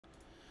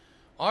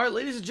All right,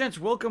 ladies and gents,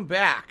 welcome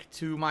back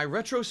to my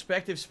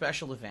retrospective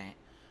special event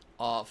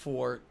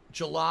for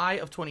July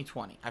of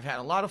 2020. I've had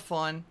a lot of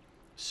fun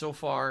so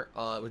far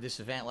with this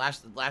event.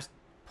 Last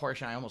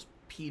portion, I almost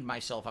peed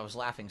myself. I was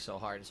laughing so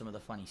hard at some of the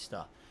funny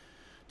stuff.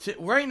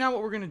 Right now,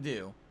 what we're going to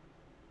do,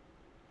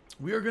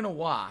 we are going to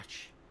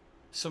watch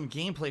some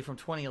gameplay from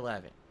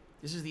 2011.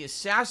 This is the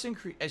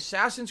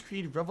Assassin's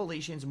Creed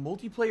Revelations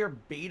multiplayer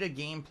beta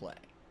gameplay.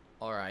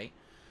 All right.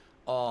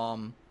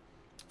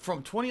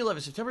 From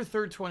 2011, September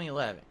 3rd,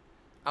 2011.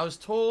 I was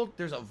told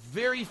there's a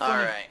very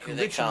funny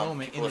glitch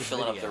moment in this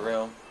video. People are filling up the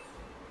room.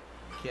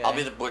 Okay. I'll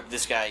be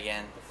this guy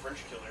again. The French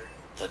killer.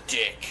 The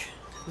dick.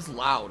 This is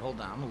loud. Hold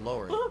on, I'm gonna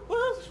lower it.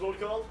 What is this what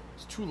called?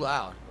 It's too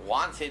loud.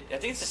 Wanted. I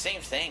think it's the same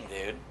thing,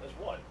 dude. As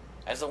what?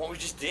 As the one we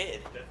just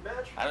did.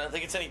 Deathmatch? I don't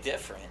think it's any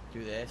different.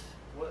 Do this.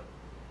 What?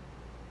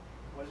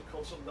 Why is it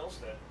called something else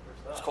then? Or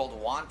it's not? It's called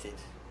Wanted.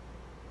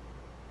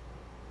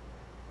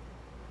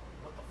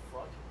 What the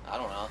fuck? I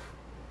don't know.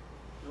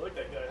 You like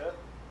that guy, huh?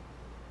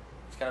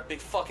 He's got a big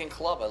fucking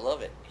club. I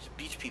love it. He just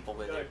beats people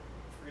with Got a it.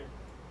 freaking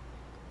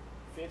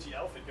fancy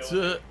outfit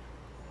going.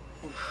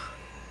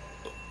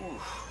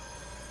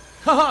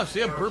 Haha,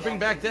 see, I'm burping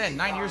back then.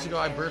 9 years ago,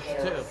 I burped too.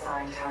 That's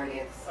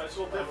a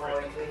little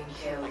different.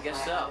 I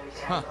guess so.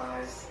 Huh.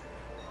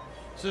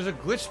 So there's a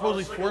glitch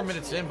supposedly 4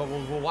 minutes in, but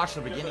we'll watch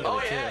the beginning Oh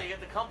of it yeah, too. you got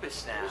the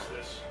compass now. What is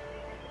this?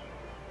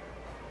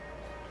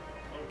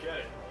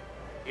 Okay.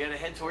 You gotta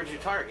head towards your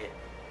target.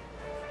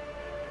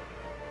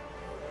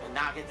 And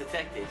not get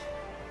detected.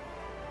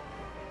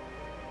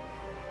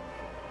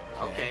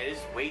 Okay, this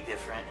is way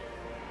different.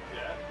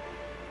 Yeah.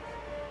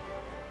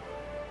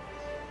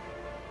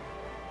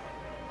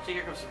 So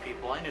here comes some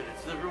people. I knew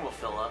this. The room will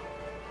fill up.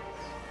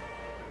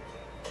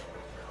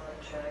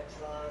 Contract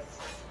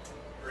lost.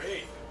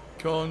 Great.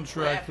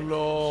 Contract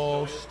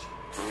lost.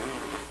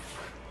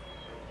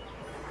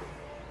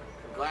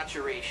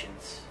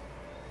 Congratulations.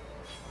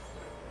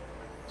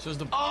 So is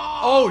the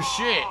oh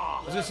shit!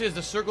 I was gonna say, as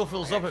the circle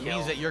fills up, it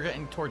means that you're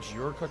getting towards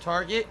your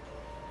target,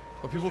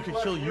 but people could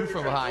kill you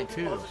from behind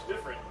too. This is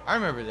different. I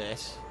remember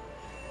this.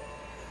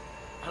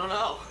 I don't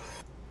know.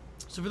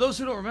 So for those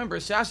who don't remember,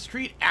 Assassin's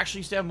Creed actually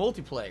used to have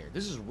multiplayer.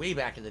 This is way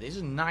back in the day. This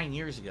is 9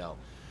 years ago.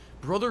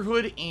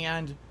 Brotherhood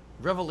and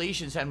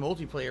Revelations had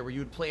multiplayer where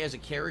you would play as a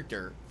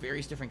character,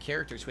 various different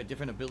characters who had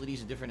different abilities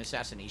and different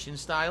assassination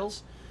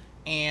styles,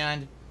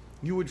 and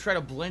you would try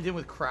to blend in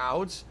with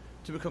crowds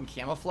to become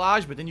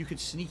camouflage, but then you could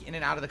sneak in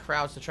and out of the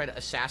crowds to try to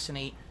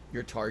assassinate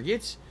your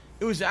targets.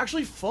 It was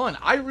actually fun.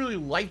 I really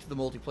liked the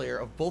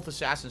multiplayer of both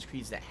Assassin's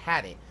Creeds that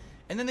had it,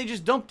 and then they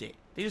just dumped it.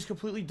 They just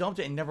completely dumped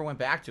it and never went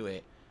back to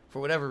it for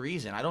whatever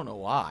reason. I don't know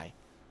why,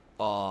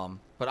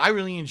 but I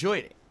really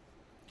enjoyed it.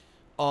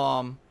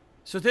 So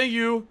thank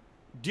you,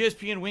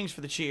 DSP and Wings, for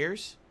the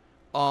cheers.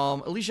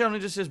 Alicia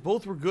Ninja says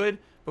both were good,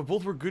 but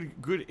both were good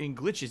in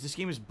glitches. This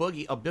game is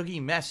a buggy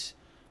mess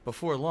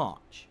before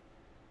launch.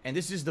 And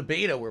this is the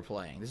beta we're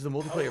playing. This is the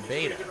multiplayer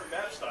beta. Different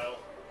map style.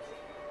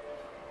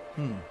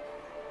 Yeah,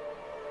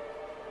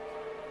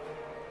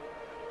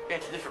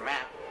 it's a different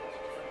map.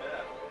 Different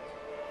map.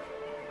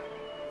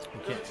 It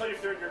Okay. doesn't tell you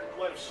if they're in your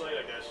line of sight,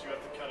 I guess. You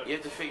have to kind of... You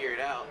have to figure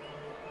it out.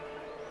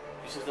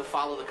 You just have to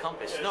follow the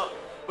compass. Yeah, No,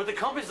 what the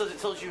compass does, it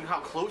tells you how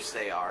close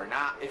they are,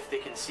 not if they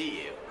can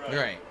see you.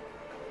 Right.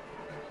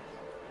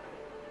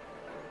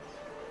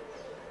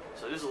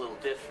 So it is a little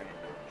different.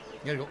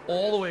 You gotta go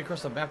all the way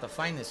across the map to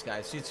find this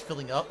guy. See, it's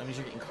filling up. That means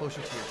you're getting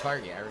closer to your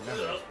target. I That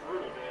remember. was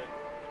brutal, man.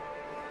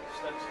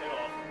 Snap his head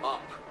off.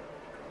 Up.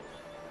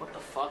 What the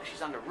fuck?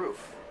 She's on the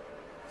roof.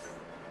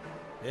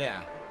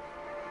 Yeah.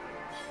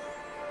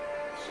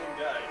 Same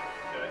guy.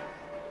 Okay.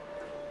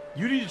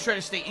 You need to try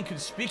to stay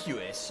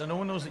inconspicuous so no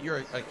one knows that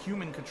you're a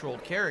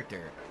human-controlled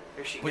character.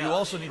 Here she But goes. you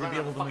also She's need to be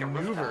running able on to fucking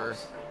maneuver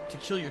rooftops. to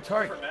kill your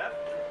target. Different map?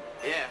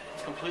 Yeah,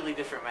 it's a completely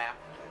different map.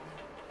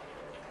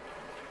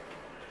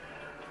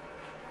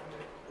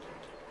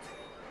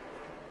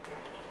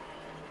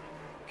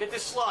 Get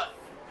this slut.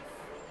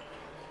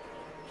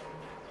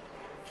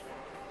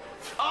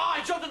 Oh,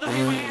 I jumped in the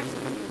hay.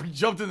 We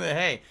jumped in the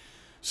hay.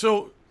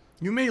 So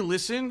you may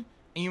listen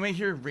and you may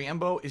hear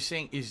Rambo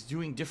is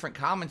doing different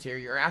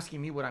commentary or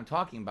asking me what I'm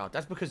talking about.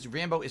 That's because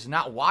Rambo is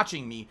not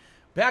watching me.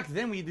 Back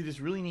then we did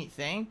this really neat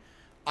thing.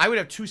 I would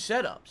have two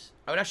setups.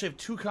 I would actually have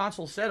two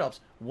console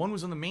setups. One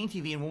was on the main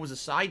TV and one was a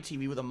side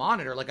TV with a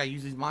monitor, like I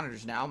use these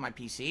monitors now on my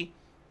PC.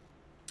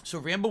 So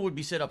Rambo would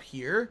be set up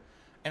here,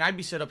 and I'd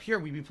be set up here.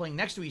 We'd be playing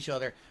next to each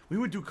other. We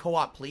would do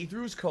co-op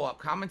playthroughs, co-op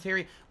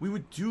commentary. We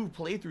would do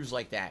playthroughs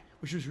like that,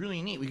 which was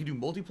really neat. We could do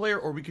multiplayer,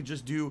 or we could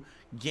just do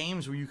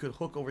games where you could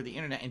hook over the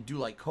internet and do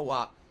like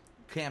co-op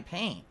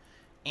campaign.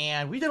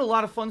 And we did a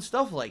lot of fun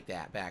stuff like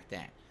that back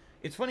then.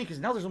 It's funny because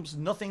now there's almost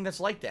nothing that's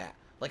like that.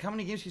 Like, how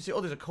many games can you say,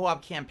 oh, there's a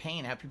co-op campaign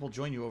and have people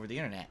join you over the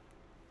internet?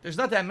 There's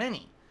not that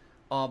many.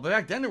 But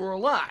back then there were a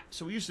lot.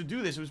 So we used to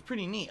do this. It was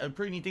pretty neat. A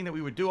pretty neat thing that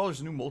we would do. Oh,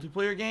 there's a new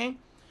multiplayer game.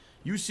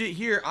 You sit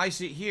here, I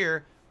sit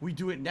here. We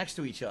do it next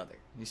to each other.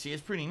 You see,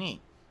 it's pretty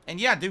neat. And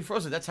yeah, dude,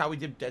 Frozen, that's how we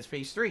did Dead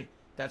Space 3.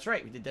 That's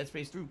right. We did Dead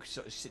Space 3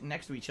 sitting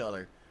next to each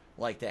other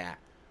like that.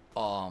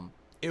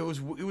 it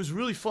was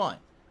really fun.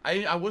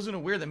 I wasn't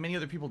aware that many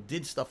other people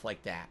did stuff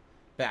like that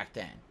back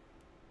then.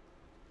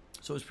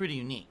 So it was pretty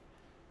unique.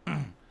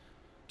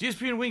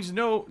 DSP and Wings,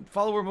 no,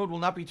 follower mode will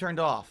not be turned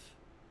off.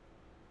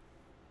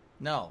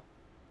 No.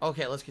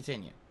 Okay, let's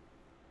continue.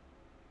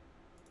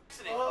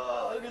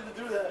 Oh, I didn't get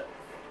to do that.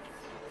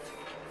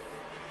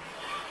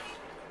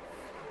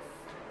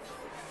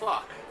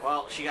 Fuck.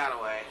 Well, she got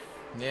away.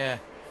 Yeah.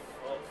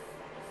 Well,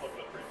 I fucked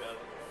up pretty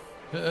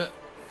bad.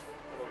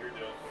 What you're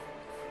doing.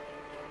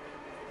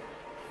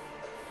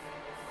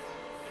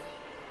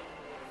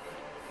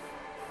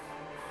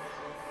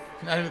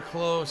 Not even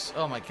close.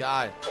 Oh my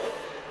god.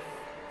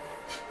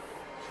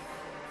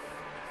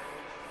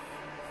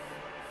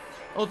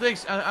 Oh,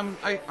 thanks. I'm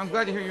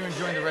glad to hear you're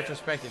enjoying the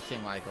retrospective,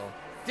 King Michael.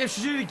 Damn,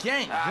 she did it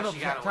again. Ah, Doing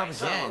she up got top away.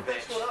 again.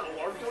 What's going on?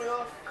 Alarm going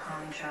off?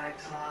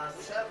 Contract What's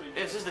lost. happening?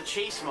 This is the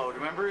chase mode.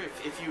 Remember,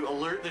 if you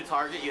alert the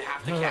target, you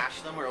have to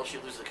catch them, or else you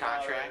lose the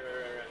contract.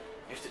 Right.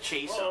 You have to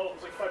chase them. Oh,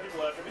 there's like 5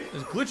 people after me.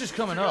 This glitch is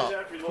coming up.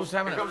 It's supposed to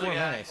happen Here in comes 4 the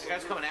guy. minutes. The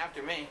guy's coming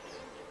after me.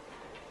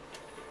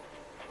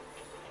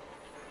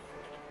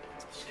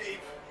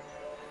 Escape.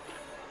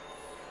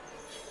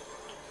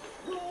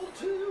 Roll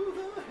to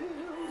the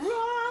hills.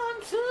 Run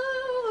to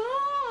the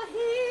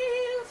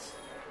hills.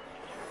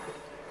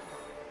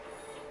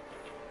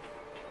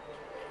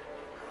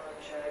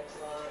 Contract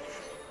lost.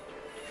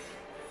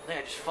 I think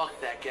I just fucked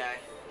that guy.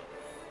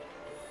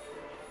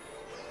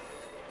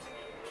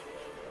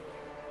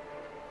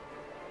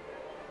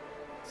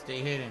 Stay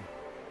hidden.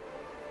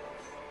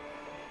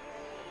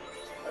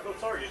 I have no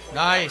target.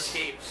 Nice.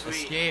 Escape, sweet.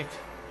 Escaped.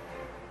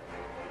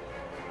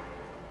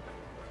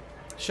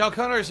 Shao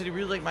Connor said he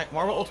really liked my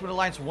Marvel Ultimate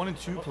Alliance 1 and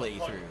 2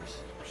 playthroughs.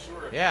 For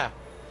sure. Yeah.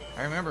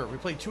 I remember. We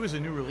played 2 as a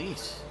new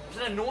release.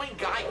 There's an annoying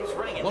guy who's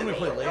running into 1 we me.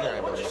 played later, I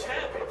What believe. just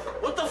happened?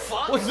 What the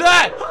fuck? What's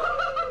that?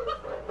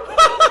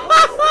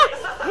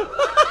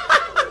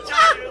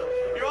 John,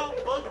 you're all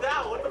bugged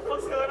out. What the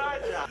fuck's going on,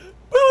 John?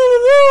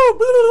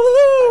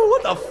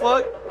 What the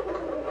fuck?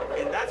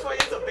 And that's why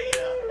it's a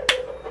beta.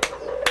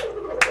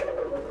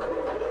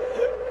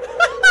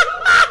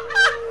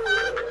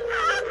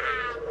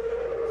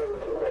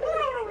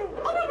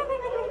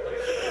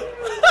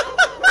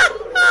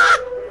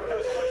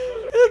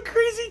 A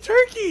crazy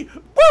turkey.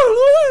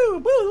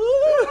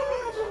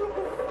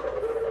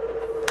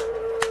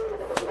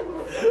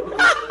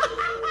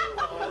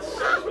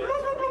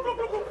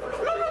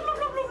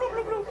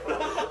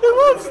 It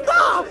won't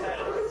stop.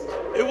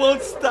 It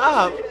won't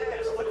stop.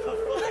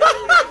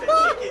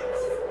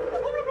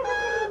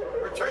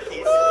 Or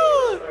turkeys.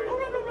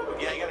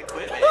 Yeah, you gotta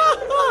quit, man.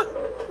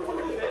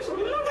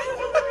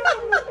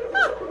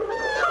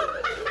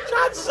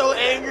 John's so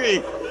angry,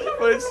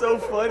 but it's so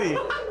funny.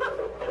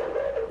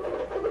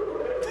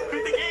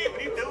 Quit the game. What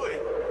are you doing?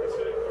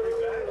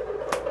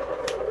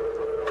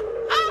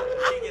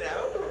 Can't get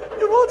out.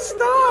 It won't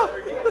stop.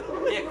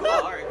 Yeah, cool.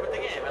 All right, quit the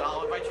game, and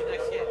I'll invite you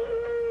next game.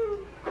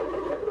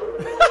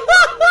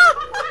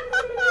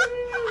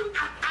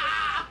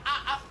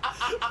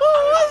 What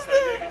was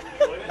that?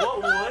 What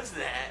was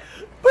that?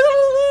 I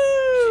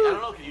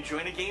don't know. Can you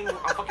join a game on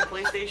fucking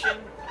PlayStation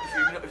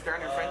if they're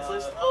on your friends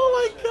list? Oh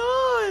my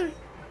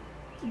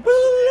god!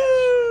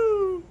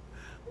 Boo!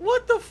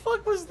 What the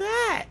fuck was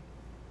that?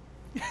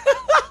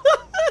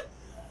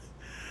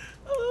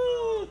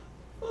 oh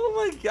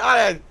my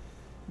god,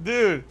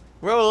 dude,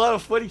 we're having a lot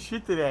of funny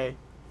shit today.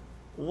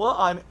 What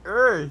on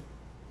earth?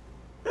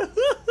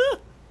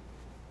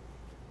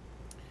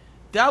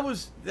 That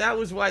was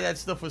why that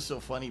stuff was so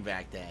funny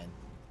back then.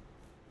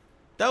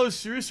 That was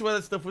seriously why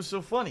that stuff was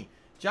so funny.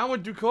 John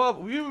would do co-op.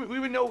 We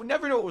would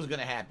never know what was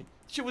gonna happen.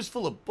 Shit was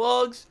full of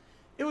bugs.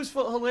 It was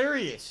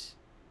hilarious.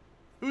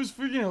 It was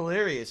freaking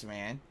hilarious,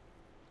 man.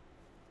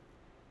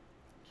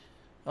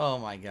 Oh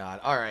my god.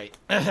 All right,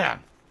 that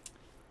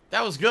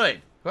was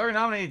good. Whoever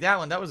nominated that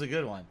one, that was a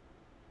good one.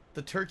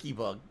 The turkey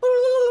bug.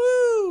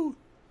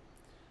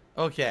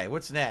 Okay,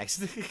 what's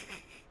next?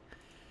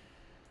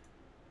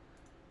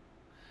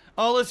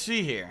 Oh, let's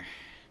see here.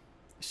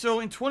 So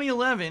in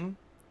 2011,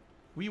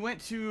 we went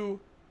to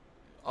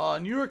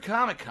New York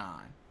Comic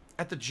Con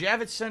at the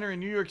Javits Center in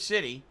New York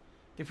City.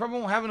 They probably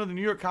won't have another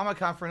New York Comic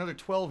Con for another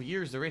 12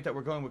 years, the rate that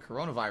we're going with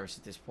coronavirus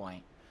at this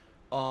point.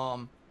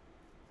 But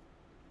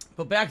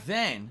back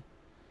then,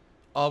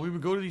 we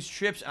would go to these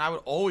trips, and I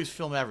would always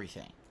film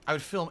everything. I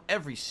would film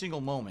every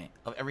single moment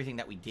of everything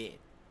that we did,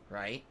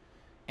 right?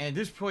 And at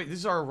this point, this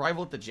is our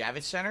arrival at the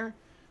Javits Center.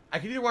 I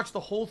could either watch the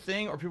whole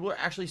thing, or people are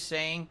actually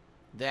saying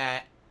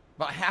that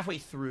about halfway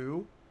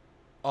through,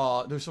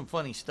 there's some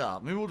funny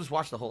stuff. Maybe we'll just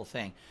watch the whole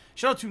thing.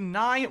 Shout out to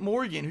Nye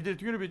Morgan, who did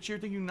a 300-bit cheer.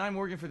 Thank you, Nye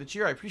Morgan, for the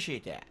cheer. I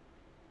appreciate that.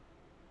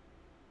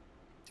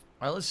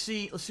 All right, let's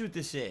see what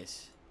this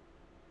is.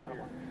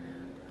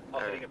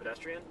 Hitting a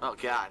pedestrian? Oh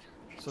God.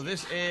 So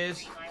this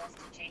is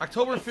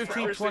October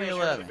 15,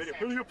 2011.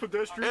 Hitting a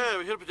pedestrian? Yeah,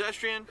 we hit a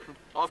pedestrian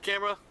off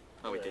camera.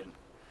 No, we didn't.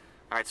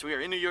 All right, so we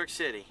are in New York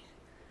City.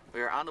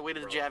 We are on the way to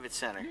the Javits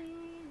Center.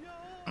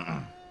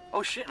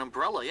 Oh shit, an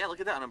umbrella. Yeah,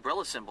 look at that, an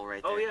umbrella symbol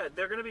right there. Oh yeah,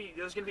 there's gonna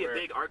be a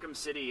big Arkham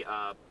City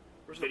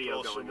Where's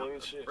video the going I up.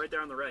 can see it. Right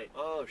there on the right.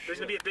 Oh shit. There's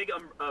gonna be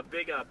a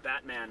big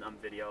Batman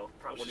video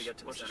when we get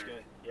to the what's this center.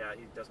 guy? Yeah,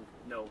 he doesn't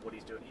know what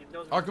he's doing. He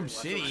knows what Arkham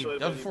he's doing. City. So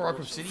That was before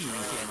Arkham City even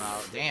came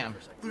out. Damn.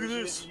 Look at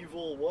this.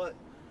 Evil what?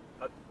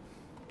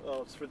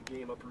 Oh, it's for the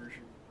game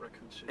Operation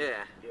Raccoon City.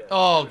 Yeah.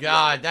 Oh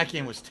god, that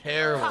game was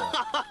terrible.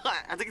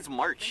 I think it's I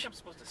March. think I'm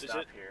supposed to Is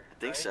stop it? here. I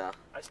think right? so.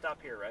 I stop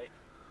here, right?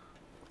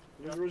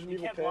 There's a Resident You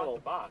Evil can't panel. block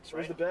the box, right?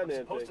 Where's the Batman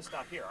I'm supposed thing? to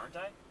stop here, aren't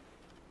I?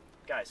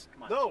 Guys,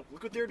 come on. No,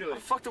 look what they're How doing.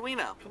 the fuck do we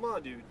know? Come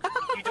on, dude.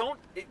 You don't.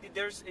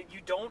 You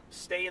don't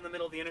stay in the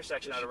middle of the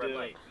intersection Yes, at a you red do.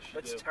 light. Yes, you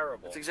That's do.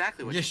 terrible. That's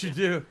exactly what Yes, you you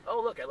did. do.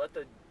 Oh look, I let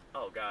the.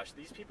 Oh gosh,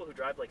 these people who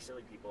drive like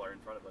silly people are in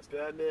front of us.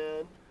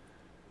 Batman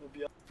will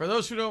be up. For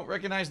those who don't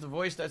recognize the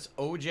voice, that's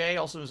OJ,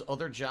 also his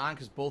other John,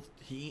 because both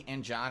he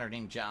and John are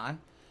named John.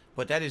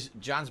 But that is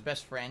John's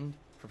best friend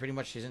for pretty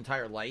much his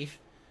entire life.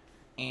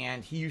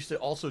 And he used to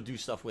also do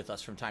stuff with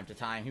us from time to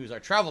time. He was our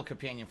travel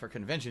companion for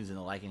conventions and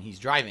the like, and he's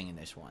driving in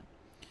this one.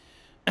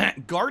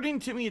 Garden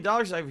to me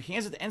 $1. I have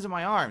hands at the ends of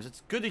my arms.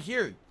 It's good to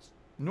hear.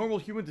 Normal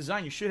human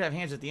design, you should have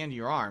hands at the end of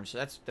your arms.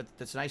 So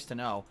that's nice to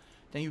know.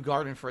 Thank you,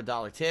 Garden, for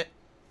 $1 tip.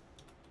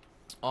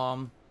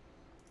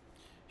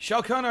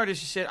 Shao Kahn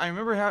Artist, he said, I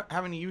remember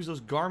having to use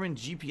those Garmin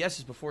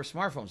GPSs before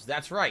smartphones.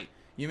 That's right.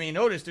 You may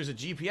notice there's a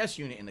GPS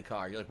unit in the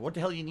car. You're like, what the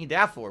hell do you need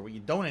that for? Well, you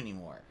don't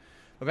anymore.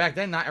 But back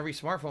then, not every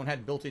smartphone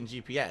had built-in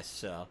GPS,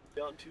 so...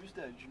 On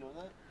Tuesday, did you know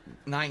that?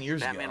 9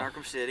 years Batman ago.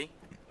 Arkham City.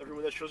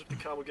 Everyone that shows up to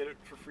con will get it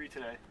for free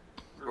today.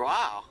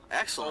 Wow, I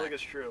don't excellent. think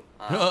it's true.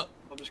 Uh,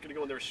 I'm just gonna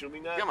go in there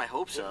assuming that. I got my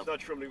hopes If up. it's not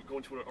true, I'm gonna go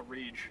into a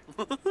rage.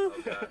 Oh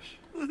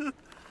gosh.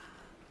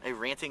 A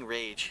ranting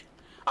rage.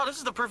 Oh, this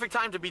is the perfect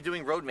time to be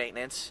doing road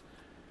maintenance.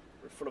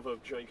 In front of a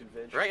giant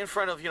convention. Right in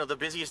front of, the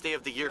busiest day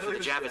of the year for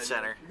Look the at this Javits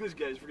guy, man. Center. Look at this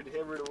guy, he's freaking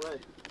hammering away.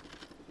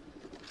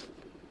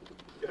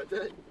 Got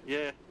that?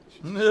 Yeah.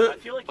 I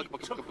feel like he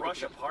took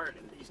Rush apart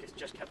and he's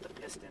just kept the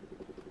piston.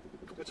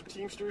 Got some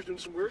Teamsters doing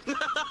some work.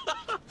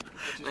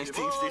 Nice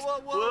Whoa, Teamsters. whoa,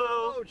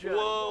 whoa, whoa, Jack,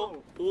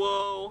 whoa,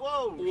 whoa.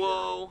 whoa,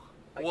 whoa,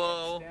 I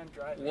whoa, can't stand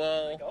driving.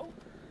 whoa. Can I go?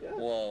 Yeah,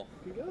 whoa.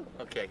 you can go.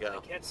 Okay, I go.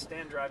 can't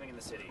stand driving in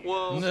the city.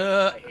 Whoa.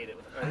 Nah. I hate it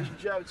with a Alright, passion.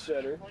 here's your Javits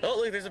Center. Oh,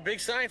 look, there's a big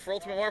sign for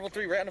Ultimate Marvel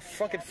 3 right in the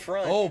fucking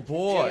front. Oh, I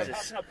boy. was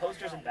passing out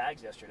posters and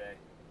bags yesterday.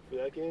 For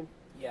that game,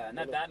 Yeah, and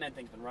that Batman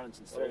thing's been running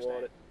since I don't want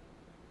Thursday. it.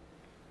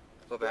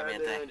 What Batman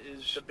thing?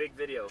 is... The big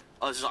video.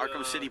 Oh, this is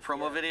Arkham City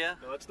promo yeah. video?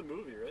 No, that's the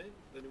movie, right?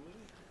 The new movie?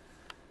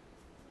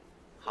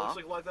 Huh? Oh, it's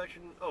like live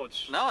action. Oh,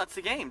 it's... No, that's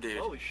the game, dude.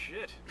 Holy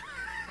shit.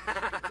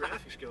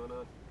 Graphics going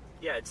on.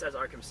 Yeah, it says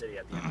Arkham City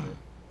at the end of it.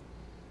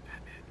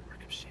 Batman,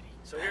 Arkham City.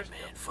 So here's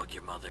Batman, fuck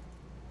your mother.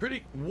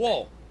 Pretty...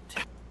 Whoa.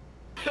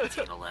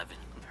 1811.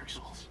 Dark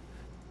Souls.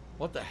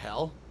 What the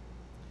hell?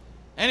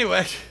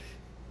 Anyway.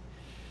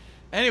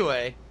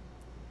 Anyway.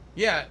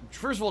 Yeah,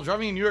 first of all,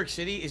 driving in New York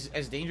City is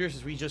as dangerous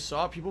as we just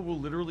saw. People will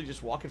literally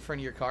just walk in front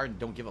of your car and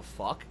don't give a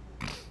fuck.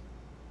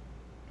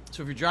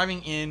 So if you're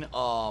driving in,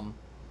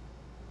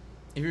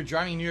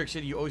 New York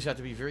City, you always have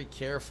to be very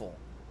careful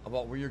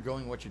about where you're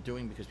going, what you're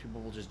doing, because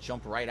people will just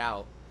jump right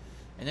out.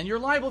 And then you're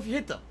liable if you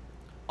hit them.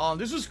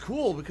 This was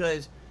cool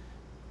because,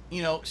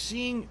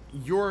 seeing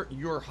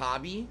your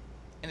hobby,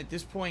 and at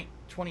this point,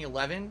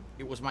 2011,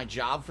 it was my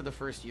job for the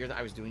first year that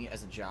I was doing it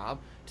as a job.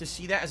 To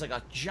see that as like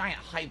a giant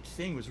hyped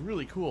thing was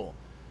really cool.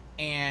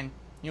 And,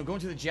 going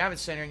to the Javits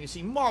Center and you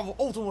see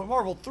Ultimate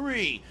Marvel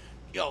 3,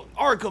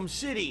 Arkham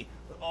City,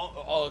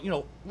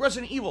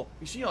 Resident Evil.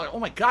 You see, like, oh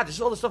my god, this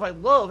is all the stuff I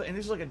love, and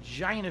this is like a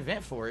giant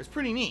event for it. It's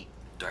pretty neat.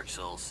 Dark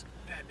Souls.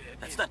 Batman.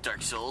 That's not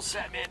Dark Souls.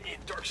 Batman in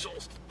Dark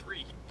Souls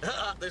 3.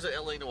 There's an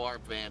LA Noire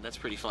band. That's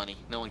pretty funny.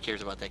 No one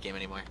cares about that game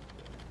anymore.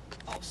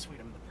 Oh, sweet,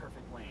 I'm in the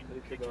perfect lane. I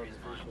think Victory is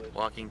first mine. lane.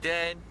 Walking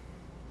Dead.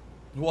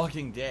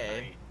 Walking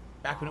Dead.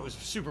 Back when it was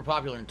super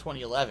popular in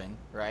 2011,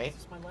 right? Is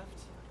this my left?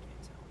 I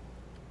can't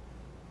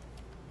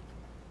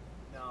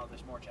tell. No,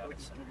 there's more Like,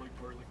 Javits Center. like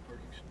parking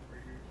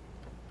right here.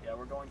 Yeah,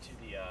 we're going to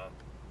the,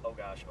 oh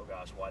gosh,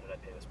 why did I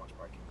pay this much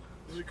parking?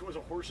 There's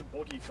a horse and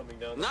buggy coming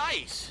down.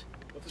 Nice!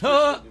 What's the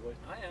first one, Levi?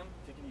 I am.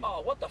 Take it easy.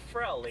 Oh, what the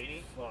frell,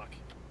 lady? Fuck.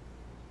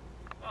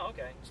 Oh,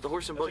 okay. It's the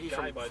horse and That's a buggy guy,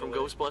 from, by the from way.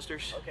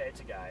 Ghostbusters. Okay, it's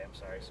a guy. I'm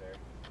sorry, sir.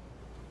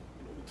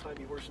 An old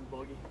timey horse and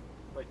buggy.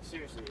 Like,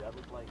 seriously, that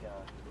looked like,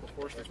 A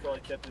horse that's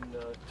probably kept in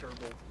terrible.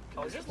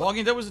 Oh, is this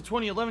Walking Dead was in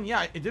 2011.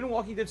 Yeah, it didn't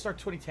Walking Dead start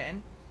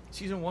 2010.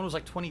 Season 1 was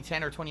like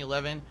 2010 or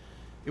 2011.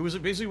 It was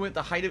basically when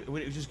the height of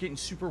when it was just getting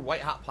super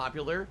white hot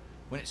popular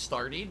when it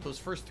started. Those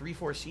first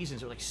 3-4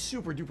 seasons were like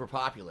super duper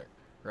popular,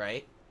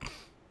 right? Am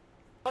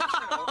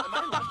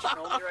I in left turn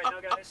only right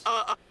now, guys?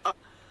 I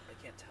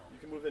can't tell. You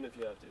can move in if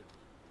you have to.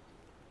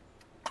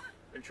 Are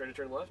you trying to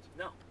turn left?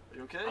 No, Are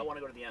you okay? I want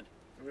to go to the end.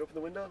 Can we open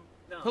the window?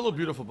 No. Hello,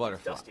 beautiful It's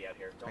butterfly. dusty out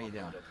here. Don't How you open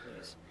the doing? window,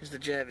 please. Here's the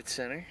Javits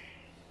Center.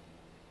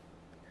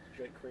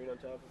 Giant crane on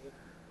top of it.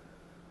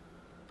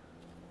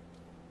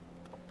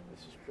 This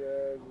is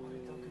probably.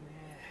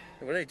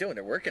 What are they doing?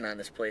 They're working on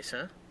this place,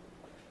 huh?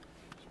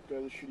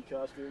 Probably the shitty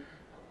costume.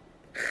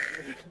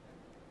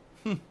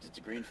 It's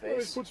a green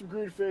Always face. put some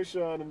green face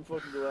on and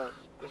fucking go out.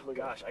 That's Oh my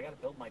gosh, I gotta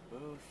build my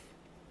booth.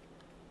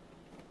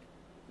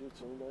 Dude,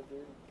 it's only 9:30.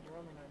 You're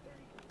only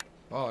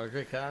 9:30. Oh,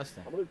 great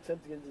casting. I'm gonna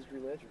attempt to get into this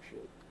Green Lantern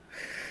shit.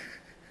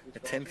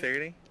 At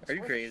 10:30? Are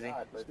you crazy?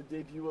 It's the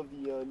debut of the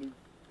new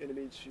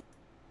animated series.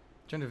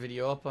 Turn the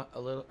video up a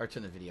little, or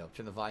turn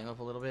the volume up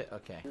a little bit.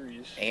 Okay.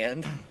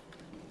 And?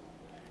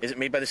 Is it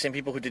made by the same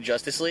people who did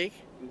Justice League?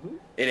 Mm-hmm.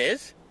 It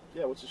is?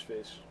 Yeah, what's his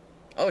face?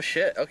 Oh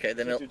shit, okay,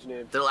 then Dude's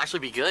name. That'll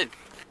actually be good.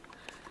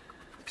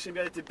 Same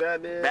guy that did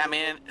Batman.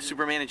 Batman,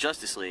 Superman, and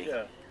Justice League.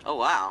 Yeah. Oh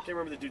wow. Can't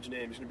remember the dude's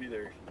name. He's gonna be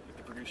there, like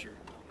the producer.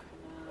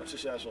 Watch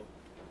this asshole.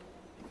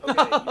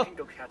 Okay, you can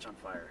go catch on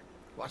fire.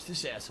 Watch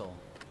this asshole.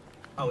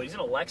 Oh, he's in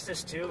a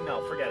Lexus too?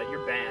 No, forget it.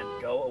 You're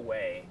banned. Go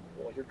away.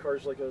 Well, like your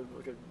car's like a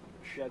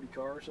shabby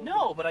car or something?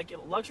 No, but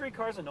luxury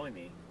cars annoy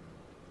me.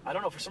 I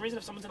don't know. For some reason,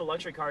 if someone's in a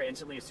luxury car, I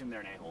instantly assume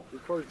they're an a-hole.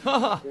 Your car's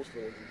close to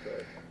the engine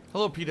car.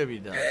 Hello,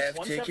 PW Dubs.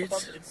 One step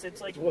above,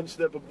 it's like It's one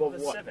step above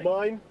the what? Civic.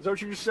 Mine? Is that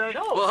what you just said?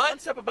 No, What? it's one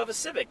step above a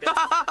Civic.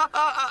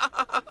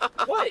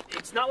 That's... What?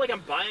 It's not like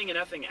I'm buying an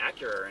effing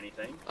Acura or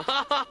anything.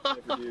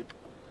 Never, dude.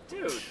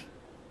 Dude,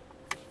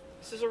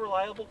 this is a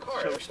reliable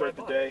car. That's how we That's what I start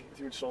the bought. day. If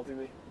you're insulting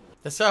me.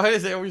 That's how it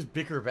is. They always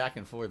bicker back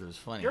and forth. It was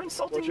funny. You're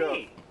insulting Watch out.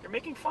 me. You're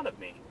making fun of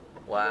me.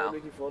 Wow. I'm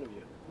making fun of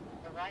you.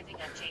 Arriving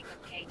at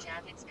Jacob K.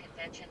 Javits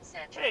Convention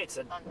Center. Hey, it's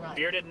a on right.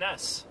 bearded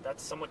Ness.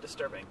 That's somewhat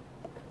disturbing.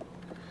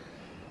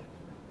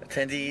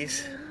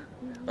 Attendees,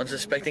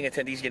 unsuspecting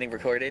attendees getting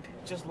recorded.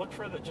 Just look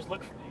for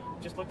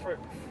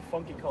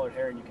funky colored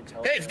hair, and you can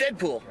tell. Hey, it's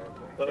Deadpool.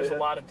 There's yeah. a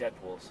lot of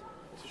Deadpools.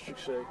 What's this chick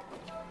say?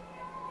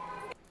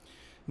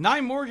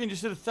 Nye Morgan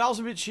just did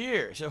 1,000-bit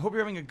cheer. So I hope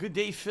you're having a good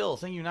day, Phil.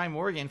 Thank you, Nye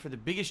Morgan, for the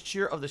biggest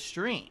cheer of the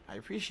stream. I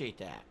appreciate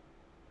that.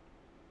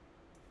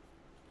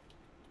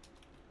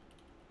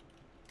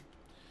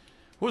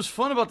 What was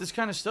fun about this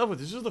kind of stuff was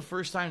this was the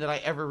first time that I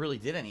ever really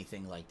did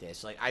anything like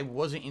this. Like, I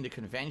wasn't into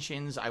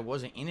conventions. I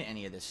wasn't into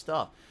any of this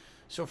stuff.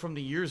 So from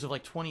the years of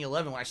like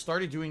 2011, when I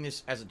started doing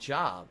this as a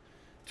job,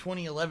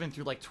 2011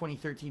 through like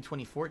 2013,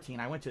 2014,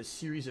 I went to a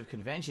series of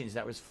conventions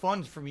that was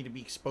fun for me to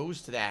be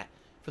exposed to that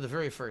for the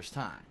very first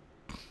time.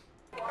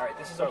 All right,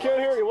 this is I our. can't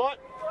hear you. What?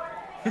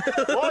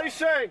 What are you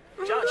saying?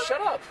 John,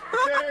 shut up. I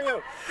can't hear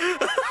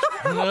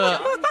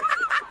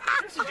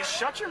you. Seriously, just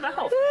shut your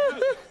mouth.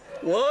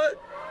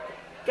 What?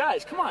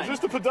 Guys, come on. Is this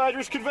the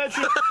podiatrist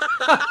convention? Is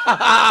this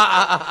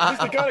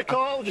the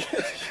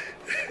gynecologist?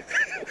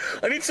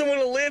 I need someone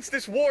to lance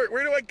this wart.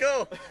 Where do I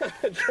go?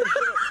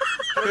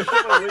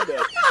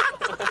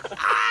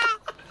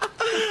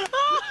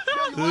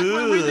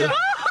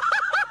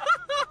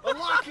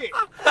 Unlock it.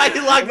 I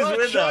locked I'm his not a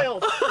window.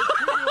 child.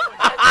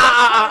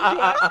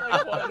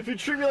 If you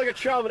treat me like a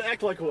child, I'm gonna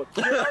act like one.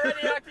 You're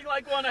already acting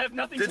like one. I have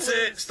nothing That's to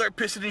it. Start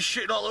pissing and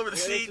shitting all over the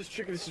Yeah, seat. this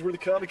chicken. This is where the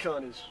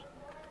Comic-Con is.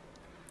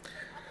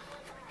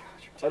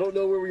 I don't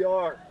know where we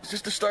are. Is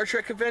this the Star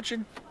Trek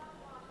convention?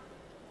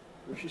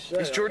 What she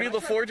said? Is Geordie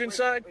LaForge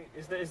inside? Wait,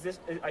 is this?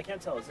 I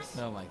can't tell. Is this?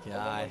 Oh my a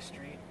god. one-way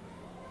street?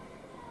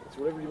 It's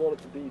whatever you want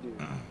it to be,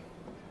 dude.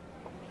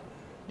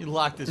 You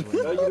locked his Now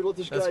window. you gonna let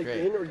this That's guy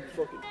great. in, or you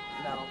fucking?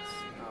 No.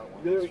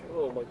 You gotta,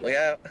 oh my god. Look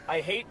out. I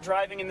hate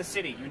driving in the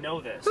city. You know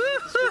this. You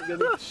gotta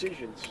make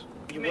decisions.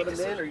 You You make let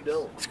him in, or you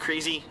don't. It's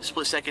crazy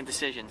split-second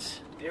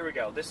decisions. Here we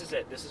go. This is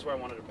it. This is where I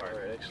wanted to park. All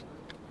right, excellent.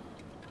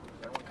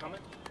 Is everyone coming?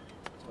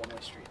 It's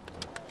one-way street.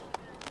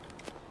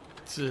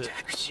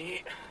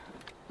 Taxi.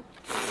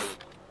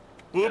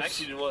 Whoops.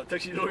 Taxi didn't want.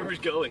 Taxi didn't know where he was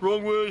going.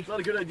 Wrong way. It's not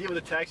a good idea when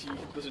the taxi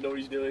doesn't know what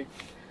he's doing.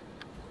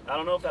 I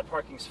don't know if that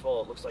parking's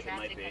full. It looks like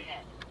Traffic it might be.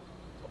 ahead.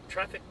 Oh,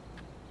 traffic.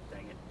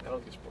 Dang it. I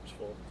don't think it's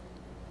full.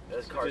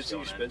 This car's It's the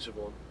going in. expensive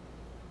one.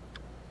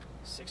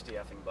 60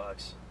 effing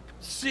bucks.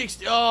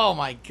 60. Oh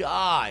my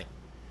god.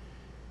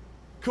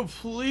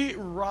 Complete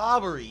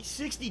robbery.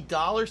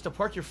 $60 to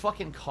park your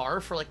fucking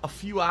car for like a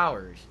few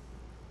hours.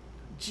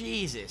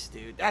 Jesus,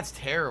 dude. That's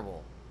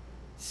terrible.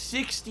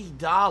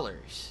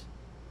 $60.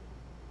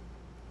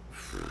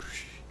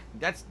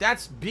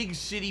 That's big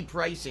city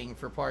pricing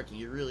for parking.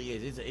 It really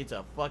is. It's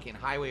a fucking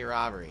highway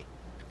robbery.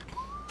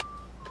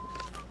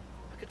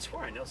 I could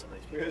swear I know some of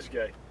these Look people. at this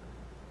guy.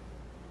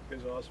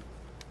 This guy's awesome.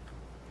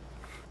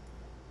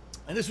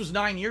 And this was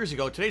 9 years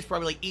ago. Today's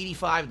probably like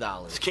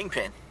 $85. It's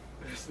Kingpin.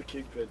 This is the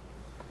Kingpin.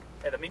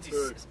 Hey, that means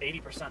he's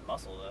 80%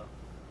 muscle, though.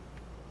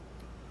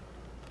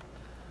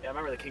 Yeah, I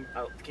remember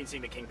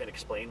seeing the Kingpin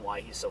explain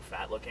why he's so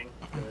fat looking.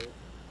 Right.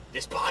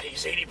 This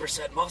body's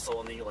 80% muscle,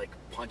 and then he like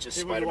punches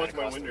Hey, Spider-Man watch my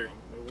across the window. room.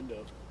 My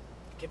window.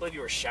 Can't believe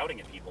you were shouting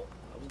at people.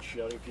 I wasn't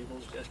shouting at people. I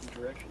was just asking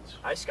directions.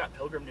 I Scott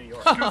Pilgrim, New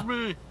York. Excuse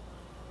me.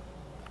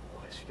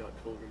 Why Scott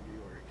Pilgrim, New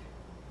York?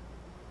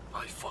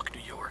 I fuck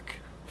New York.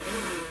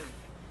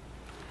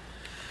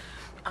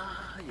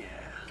 Yeah.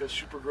 Got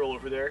Supergirl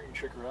over there. You can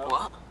check her out.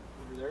 What?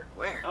 Over there.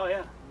 Where? Oh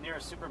yeah, near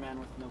a Superman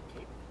with no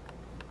cape.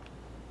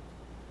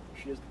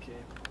 She has the cape.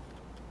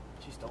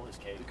 She stole his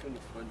cape. They couldn't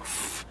find it.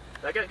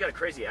 That guy's got a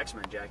crazy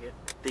X-Men jacket.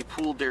 They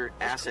pooled their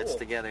That's assets cool.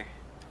 together.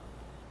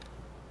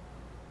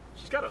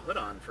 She's got a hood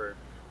on for,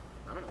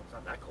 I don't know, it's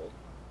not that cold.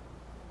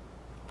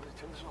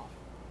 Turn this off.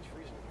 It's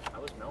freezing. I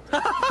was melting.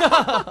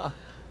 Oh,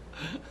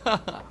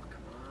 come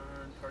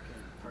on, parking.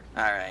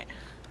 All right.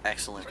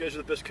 Excellent. These guys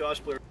are the best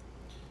cosplayer.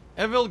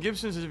 Evel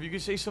Gibson says, if you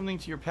could say something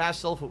to your past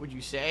self, what would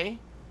you say?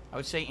 I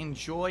would say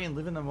enjoy and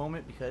live in the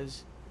moment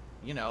because,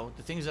 you know,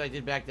 the things that I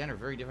did back then are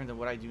very different than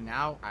what I do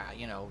now.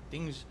 You know,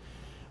 things...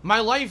 My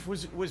life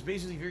was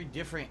basically very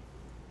different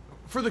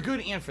for the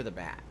good and for the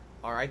bad.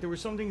 All right? There were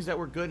some things that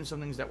were good and some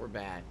things that were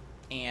bad.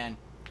 And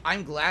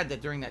I'm glad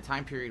that during that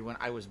time period when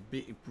I was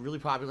really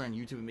popular on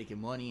YouTube and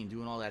making money and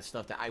doing all that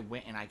stuff that I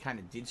went and I kind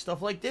of did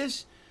stuff like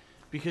this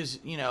because,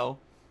 you know...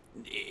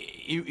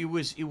 It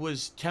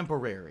was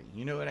temporary,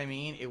 you know what I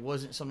mean? It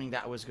wasn't something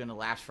that was going to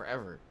last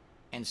forever.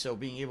 And so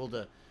being able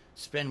to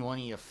spend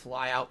money to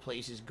fly out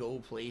places, go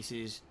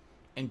places,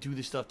 and do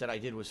the stuff that I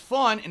did was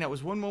fun, and that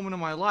was one moment of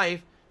my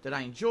life that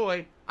I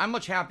enjoyed. I'm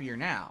much happier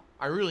now.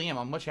 I really am.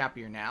 I'm much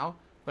happier now,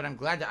 but I'm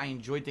glad that I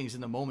enjoyed things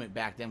in the moment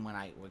back then when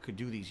I could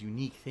do these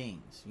unique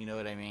things, you know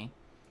what I mean?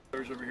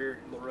 There's over here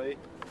on the right.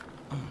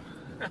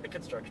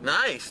 Construction.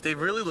 Nice. They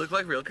really look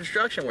like real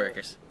construction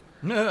workers.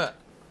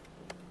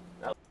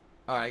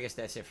 Alright, I guess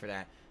that's it for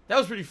that. That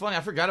was pretty funny.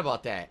 I forgot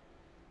about that.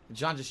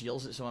 John just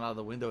yells at someone out of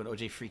the window and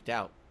OJ freaked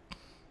out.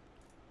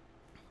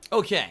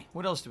 Okay,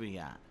 what else do we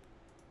got?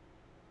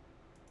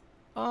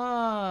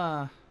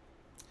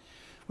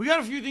 We got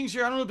a few things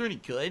here. I don't know if they're any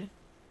good.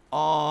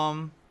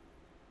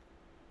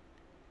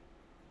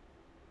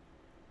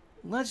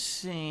 Let's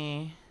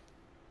see.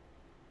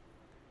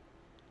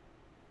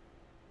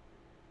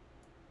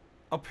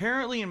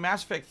 Apparently in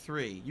Mass Effect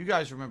 3, you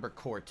guys remember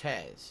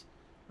Cortez,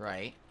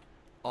 right?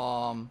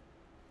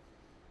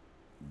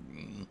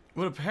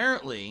 But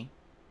apparently,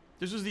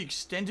 this was the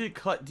extended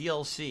cut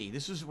DLC.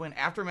 This was when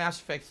after Mass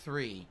Effect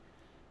 3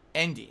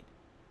 ended,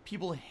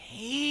 people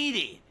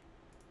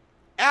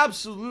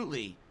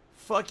absolutely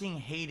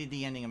fucking hated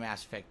the ending of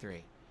Mass Effect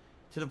 3.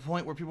 To the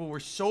point where people were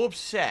so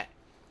upset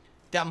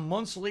that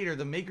months later,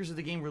 the makers of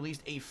the game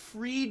released a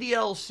free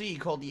DLC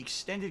called the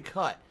Extended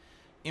Cut,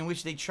 in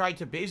which they tried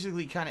to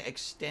basically kind of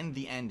extend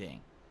the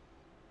ending.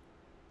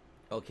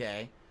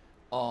 Okay?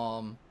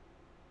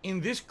 In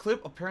this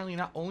clip, apparently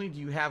not only do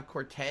you have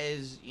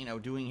Cortez, you know,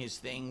 doing his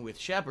thing with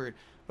Shepard,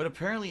 but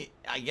apparently,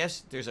 I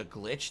guess there's a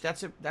glitch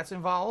that's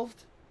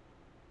involved.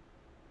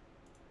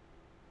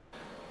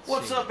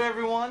 What's up,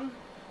 everyone?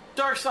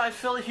 Darkside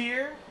Phil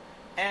here,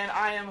 and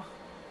I am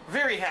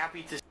very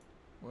happy to...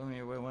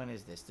 When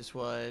is this? This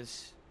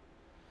was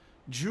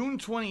June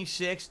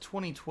 26,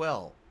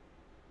 2012.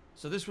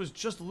 So this was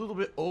just a little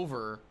bit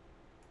over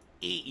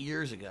 8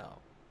 years ago.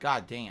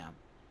 God damn.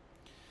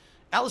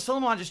 Alice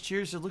Solomon just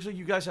cheers. It looks like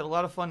you guys had a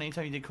lot of fun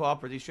anytime you did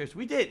co-op or these trips.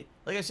 We did.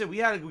 Like I said, we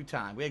had a good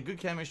time. We had good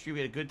chemistry. We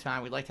had a good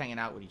time. We liked hanging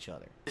out with each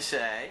other.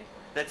 Say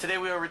that today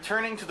we are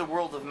returning to the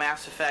world of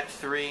Mass Effect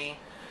 3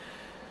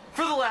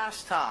 for the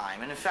last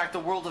time. And in fact, the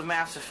world of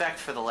Mass Effect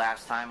for the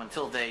last time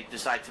until they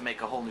decide to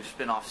make a whole new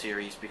spin-off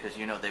series because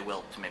you know they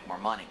will to make more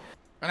money.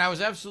 And I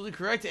was absolutely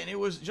correct. And it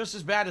was just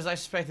as bad as I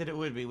suspected it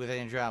would be with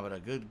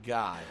Andromeda. Good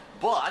God.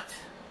 But...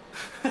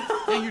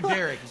 Thank you,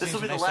 Derek. This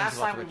will be the last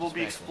time we will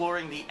be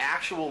exploring the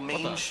actual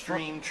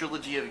mainstream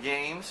trilogy of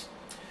games.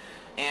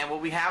 And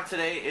what we have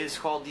today is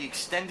called the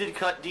Extended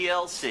Cut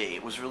DLC.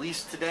 It was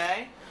released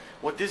today.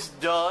 What this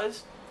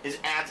does is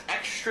adds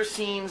extra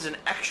scenes and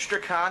extra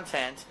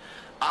content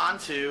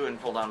onto, and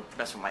hold on,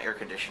 mess with my air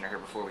conditioner here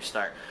before we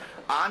start,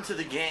 onto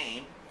the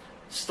game,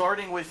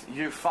 starting with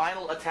your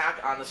final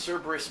attack on the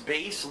Cerberus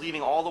base,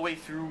 leading all the way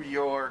through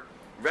your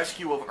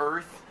rescue of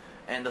Earth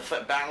and the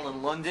battle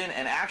in London,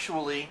 and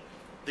actually,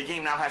 the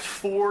game now has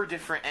 4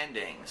 different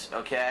endings,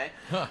 okay?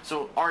 Huh.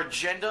 So our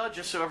agenda,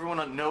 just so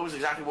everyone knows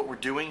exactly what we're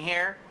doing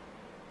here,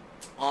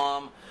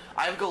 I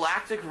have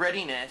galactic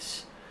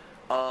readiness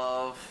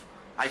of,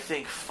 I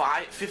think,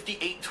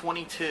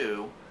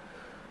 5822.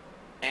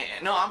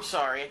 No, I'm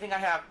sorry. I think I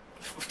have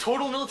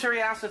total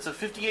military assets of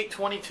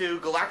 5822,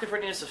 galactic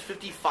readiness of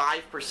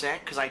 55%,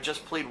 because I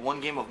just played one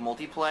game of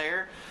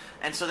multiplayer.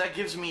 And so that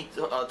gives me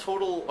a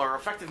total or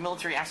effective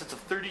military assets of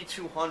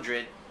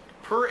 3,200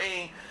 per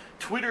a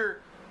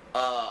Twitter,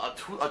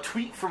 a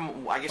tweet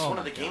from, I guess, one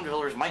of the game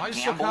developers, Mike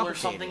Gamble or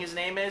something his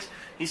name is.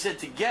 He said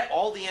to get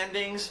all the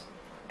endings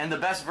and the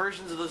best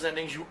versions of those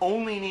endings, you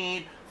only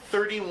need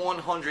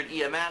 3,100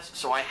 EMS,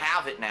 so I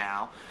have it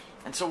now.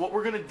 And so what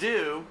we're going to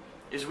do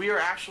is we are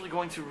actually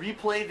going to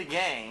replay the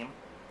game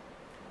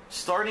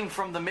starting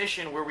from the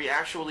mission where we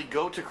actually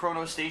go to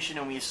Chrono Station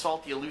and we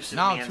assault the elusive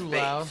man's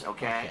base,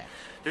 okay?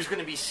 There's going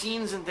to be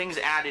scenes and things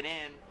added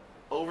in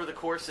over the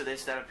course of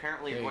this that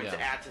apparently are going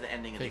to add to the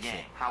ending of the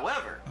game.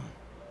 However,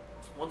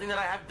 one thing that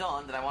I have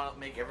done that I want to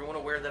make everyone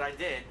aware that I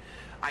did,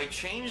 I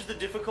changed the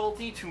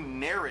difficulty to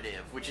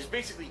narrative, which is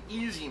basically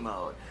easy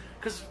mode.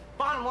 Because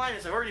bottom line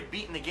is I've already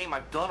beaten the game,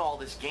 I've done all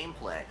this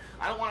gameplay.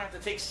 I don't want to have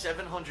to take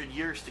 700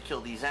 years to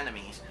kill these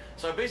enemies.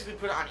 So I basically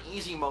put it on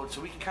easy mode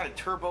so we can kind of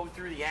turbo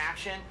through the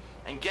action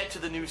and get to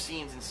the new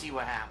scenes and see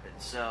what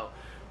happens. So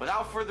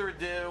without further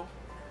ado,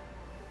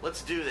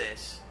 let's do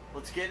this.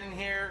 Let's get in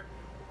here.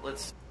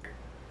 Let's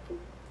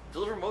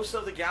deliver most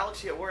of the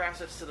Galaxy at War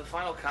assets to the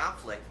final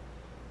conflict.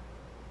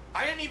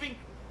 I didn't even...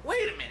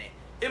 Wait a minute.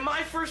 In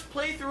my first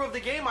playthrough of the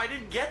game, I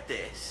didn't get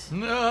this.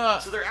 No.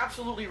 So they're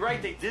absolutely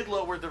right. They did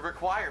lower the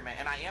requirement,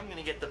 and I am going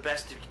to get the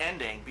best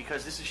ending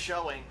because this is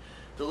showing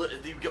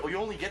you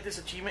only get this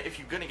achievement if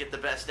you're going to get the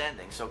best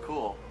ending. So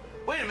cool.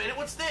 Wait a minute,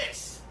 what's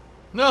this?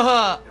 No.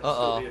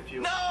 Uh-oh.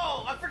 No,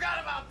 I forgot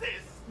about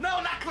this.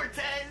 No, not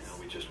Cortez.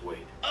 No, we just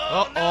wait.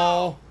 Oh, Uh-oh.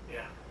 no.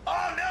 Yeah.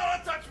 Oh, no,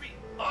 don't touch me.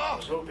 I Oh.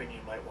 was hoping you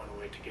might want to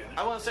wait together.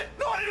 I want to say,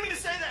 no, I didn't mean to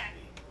say that.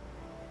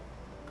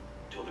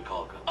 Till the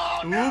call comes.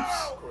 Oh, no.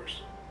 Oops. Of course.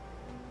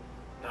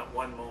 Not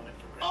one moment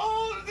for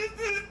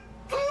granted.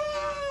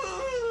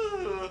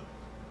 Oh,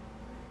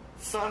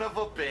 son of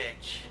a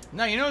bitch.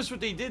 Now, you notice what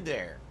they did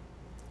there.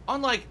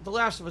 Unlike The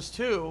Last of Us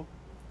 2,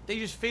 they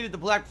just faded to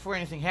black before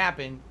anything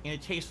happened in a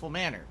tasteful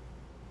manner.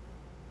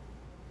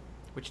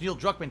 Which Neil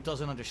Druckmann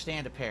doesn't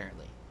understand,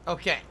 apparently.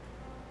 Okay.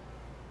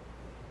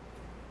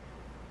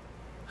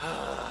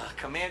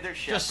 Commander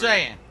Shepard. Just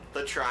saying.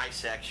 The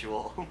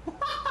trisexual.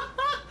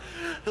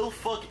 He'll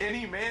fuck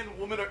any man,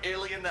 woman, or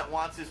alien that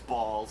wants his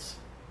balls.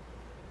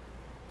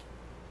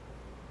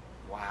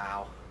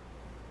 Wow.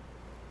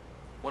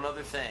 One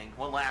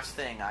last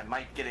thing. I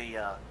might get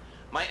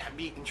might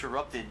be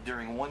interrupted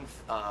during one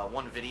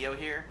video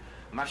here.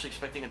 I'm actually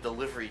expecting a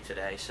delivery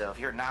today, so if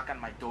you hear a knock on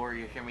my door,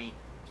 you hear me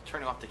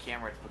turning off the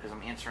camera, it's because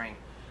I'm answering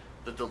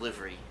the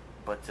delivery.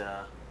 But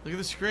Look at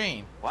the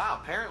screen. wow,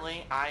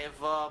 apparently I've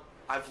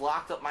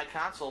locked up my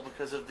console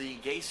because of the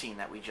gay scene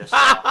that we just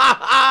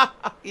saw.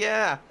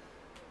 Yeah.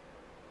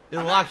 It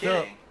I'm not locked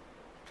up. kidding.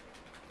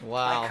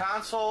 Wow. My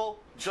console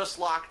just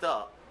locked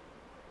up.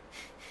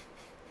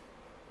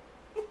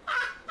 Are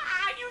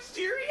you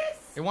serious?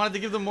 They wanted to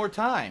give them more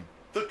time.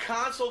 The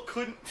console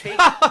couldn't take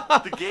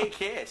the gay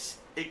kiss.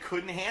 It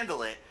couldn't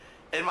handle it.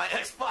 And my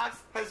Xbox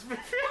has been...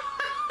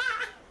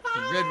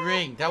 The red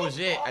ring. That was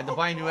it. I had to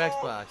buy a new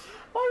Xbox.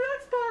 My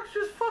Xbox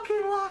just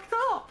fucking locked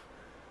up.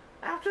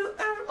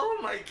 Oh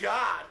my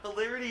god.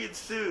 Hilarity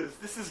ensues.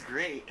 This is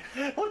great.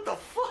 What the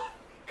fuck?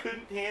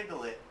 Couldn't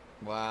handle it.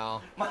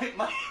 Wow. My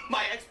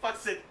Xbox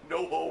said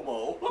no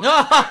homo.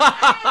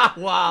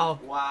 Wow.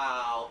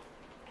 Wow.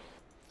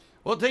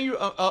 Well, thank you,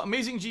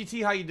 Amazing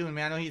GT. How you doing,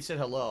 man? I know he said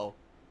hello.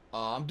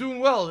 I'm doing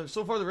well.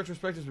 So far, the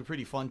retrospective's been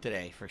pretty fun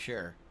today, for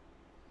sure.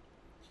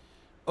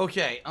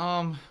 Okay.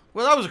 Well,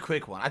 that was a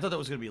quick one. I thought that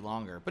was gonna be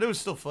longer, but it was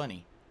still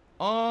funny.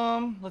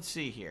 Let's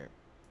see here.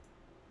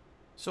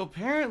 So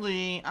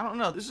apparently, I don't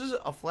know. This is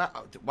a flat.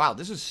 Wow,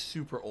 this is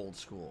super old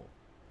school.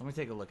 Let me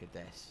take a look at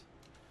this.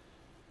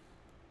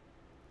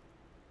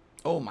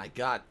 Oh my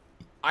god,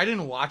 I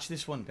didn't watch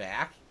this one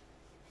back.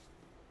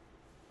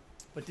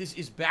 But this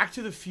is Back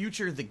to the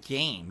Future, the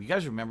game. You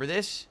guys remember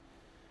this?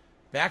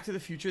 Back to the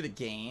Future, the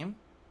game.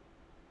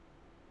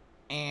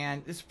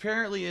 And this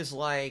apparently is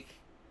like...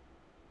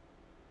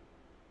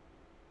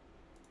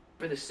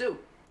 For the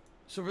suit.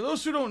 So for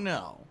those who don't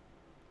know,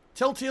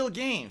 Telltale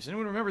Games.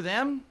 Anyone remember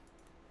them?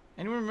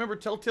 Anyone remember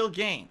Telltale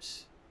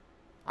Games?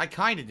 I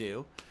kind of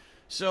do.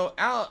 So,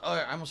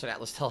 I almost said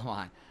Atlas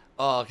Telemon.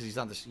 Because he's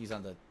on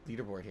the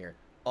leaderboard here.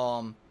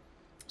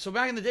 So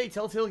back in the day,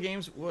 Telltale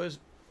Games was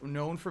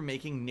known for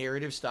making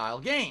narrative-style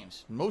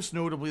games, most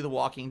notably The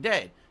Walking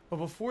Dead. But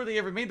before they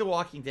ever made The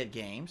Walking Dead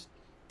games,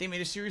 they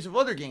made a series of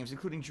other games,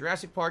 including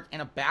Jurassic Park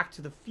and a Back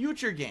to the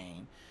Future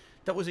game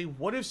that was a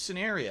what-if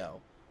scenario.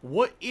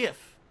 What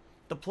if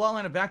the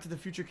plotline of Back to the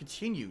Future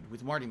continued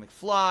with Marty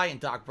McFly and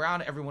Doc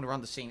Brown, everyone around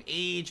the same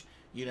age,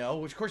 you know,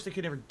 which of course they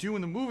could never do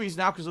in the movies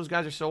now because those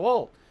guys are so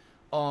old.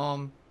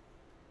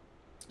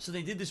 So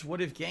they did this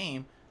what-if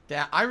game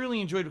that I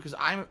really enjoyed because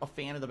I'm a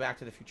fan of the Back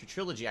to the Future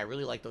trilogy. I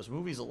really like those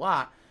movies a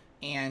lot.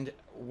 And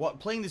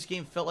playing this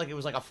game felt like it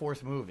was like a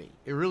fourth movie.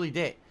 It really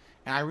did.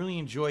 And I really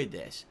enjoyed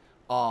this.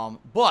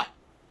 But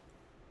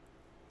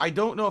I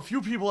don't know. A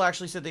few people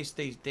actually said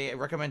they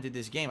recommended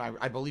this game.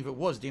 I believe it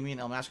was Damien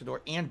El Mascador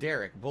and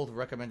Derek both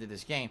recommended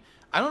this game.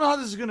 I don't know how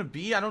this is going to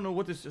be. I don't know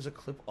what this is a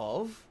clip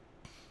of.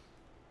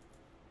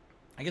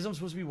 I guess I'm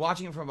supposed to be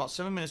watching it from about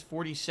 7 minutes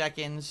 40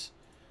 seconds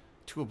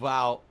to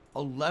about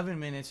 11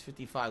 minutes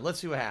 55. Let's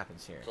see what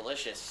happens here.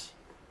 Delicious.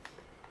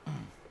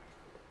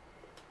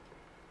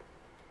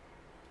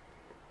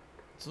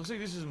 So it looks like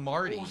this is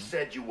Marty. Who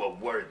said you were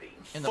worthy?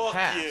 In the Fuck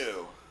past.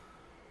 you.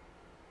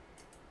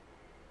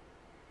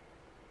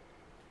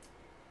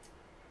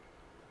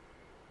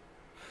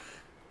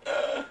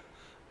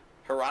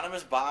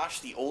 Hieronymus Bosch,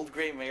 the old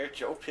gray mayor,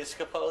 Joe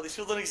Piscopo. These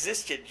people don't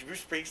exist yet.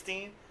 Bruce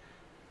Springsteen.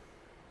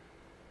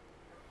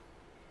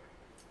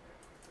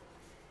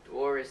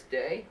 Doris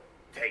Day.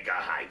 Take a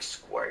hike,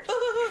 Squirt.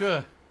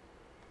 Sure.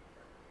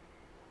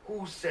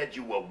 Who said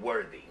you were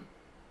worthy?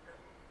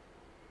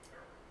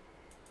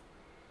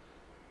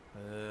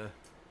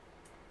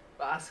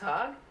 Boss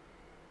Hog.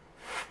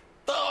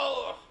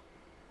 Oh!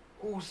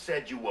 Who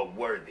said you were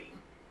worthy?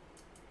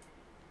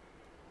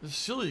 This is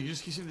silly. You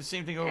just keep saying the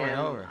same thing over and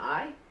over.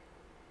 I?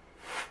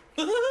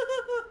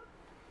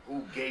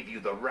 Who gave you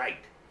the right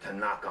to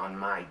knock on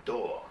my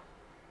door?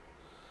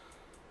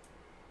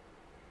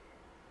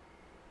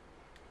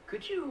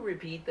 Could you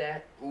repeat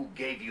that? Who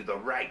gave you the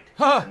right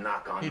Huh, to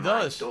knock on he my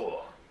does.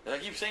 door? I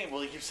keep saying,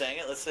 will you keep saying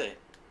it? Let's see.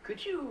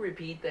 Could you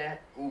repeat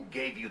that? Who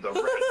gave you the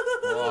right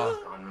to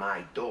knock on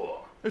my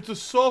door? It's a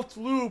soft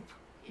loop.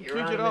 You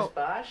can't get Hieronymus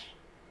out.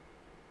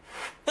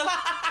 Bosch?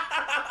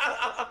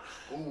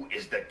 Who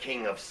is the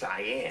king of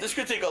Cyan? This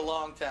could take a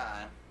long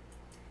time.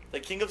 The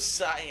King of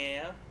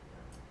Siam.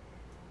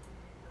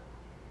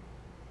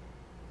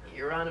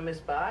 Hieronymus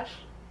Bosch?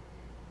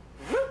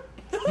 Nope.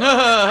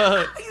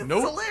 It's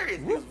hilarious.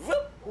 He goes,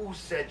 whoop. Who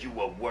said you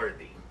were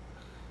worthy?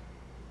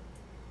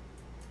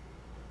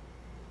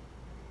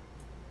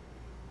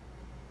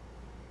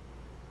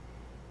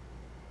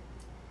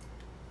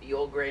 The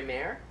old gray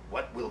mare?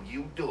 What will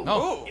you do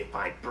No. if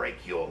I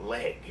break your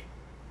leg?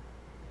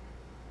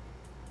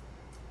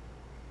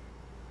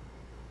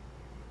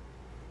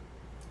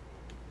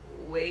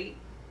 Wait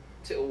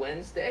till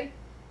Wednesday?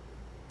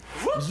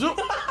 Zoop.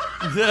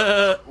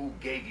 The- Who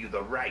gave you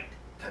the right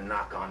to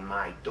knock on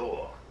my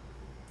door?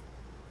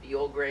 The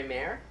old gray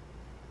mare?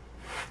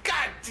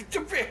 God,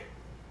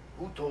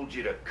 Who told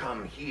you to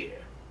come here?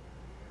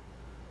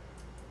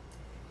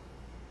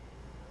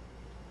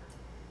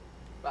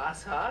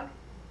 Boss Hog?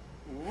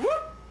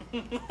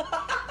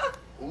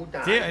 Who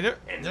died Damn, I don't-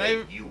 and did I-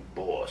 made you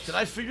boss? Did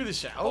I figure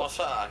this out? Boss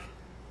Hog.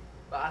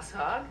 Boss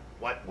Hog?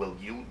 What will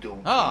you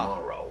do Ah.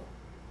 tomorrow?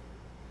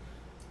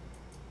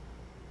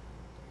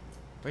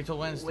 Wait till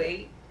Wednesday.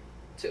 Wait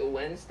till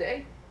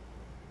Wednesday?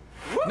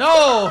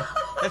 No!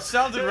 That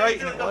sounded right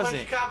and Doing it a bunch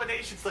wasn't. of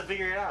combinations to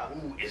figure it out.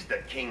 Who is the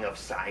king of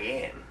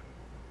Cyan?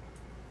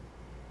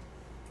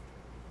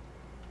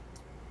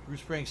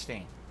 Bruce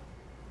Springsteen.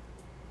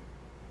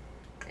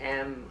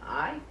 Am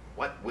I?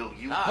 What will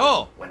you Ah. do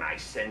Oh. when I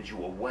send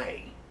you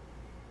away?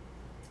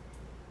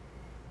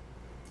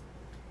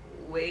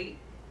 Wait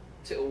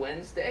till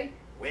Wednesday?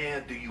 Where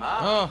do you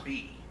Ah. want Oh. to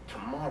be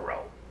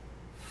tomorrow?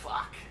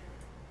 Fuck.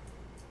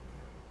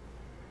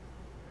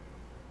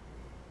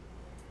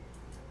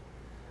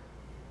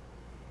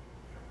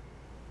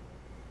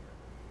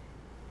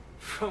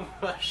 From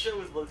Russia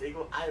with Los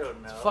Equal? I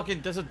don't know.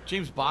 Fucking, that's a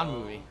James Bond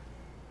movie.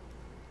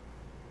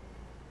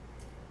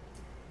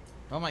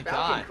 Oh my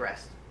Falcon god.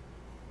 Crest.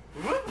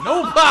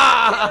 Nope!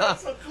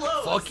 That's so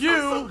close. Fuck That's you.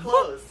 So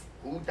close.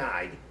 Who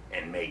died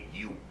and made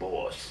you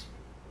boss?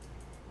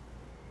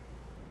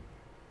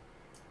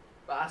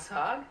 Boss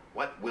Hog?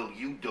 What will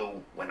you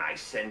do when I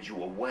send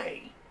you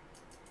away?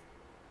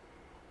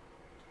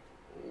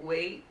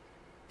 Wait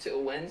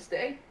till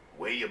Wednesday?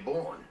 Where you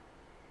born?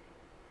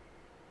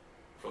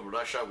 From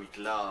Russia with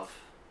love.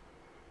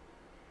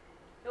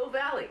 Hill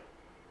Valley.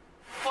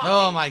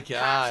 Oh my Fucking God.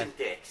 cats and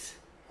dicks.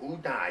 Who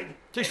died?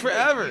 Takes and made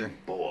forever. you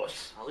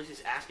boss. At least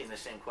he's asking the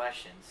same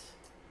questions.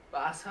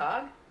 Boss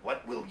Hog?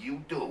 What will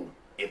you do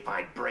if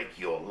I break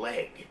your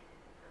leg?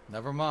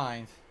 Never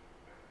mind.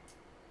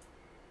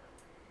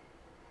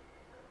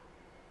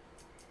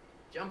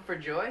 Jump for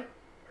joy?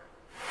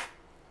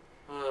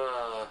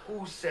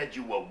 Who said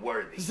you were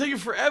worthy? It's taking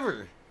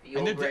forever. The I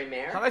old did gray that-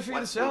 mare? How'd I figure What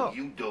this will out?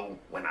 you do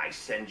when I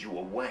send you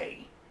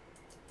away?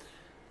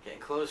 Getting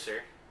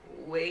closer.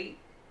 Wait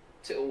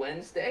till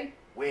Wednesday?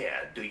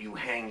 Where do you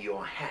hang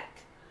your hat?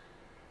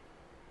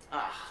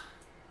 Ah.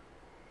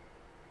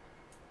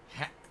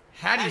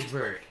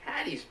 Hattiesburg.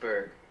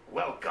 Hattiesburg.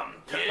 Welcome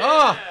to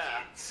Oh!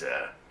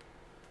 sir.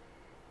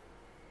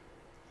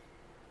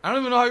 I don't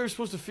even know how you're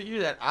supposed to figure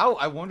that out.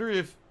 I wonder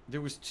if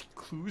there was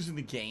clues in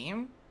the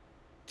game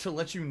to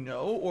let you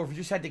know, or if you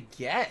just had to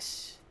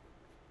guess.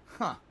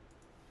 Huh.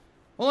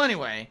 Well,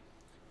 anyway,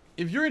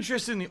 if you're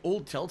interested in the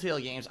old Telltale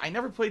games, I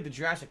never played the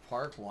Jurassic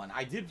Park one.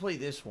 I did play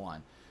this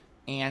one.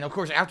 And, of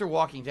course, after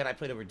Walking Dead, I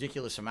played a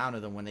ridiculous amount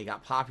of them when they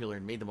got popular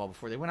and made them all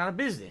before they went out of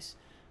business.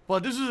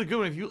 But this is a good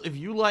one. If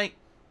you like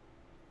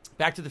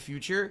Back to the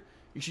Future,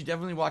 you should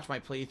definitely watch my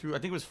playthrough. I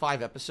think it was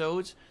 5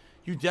 episodes.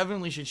 You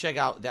definitely should check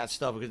out that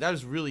stuff because that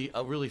is really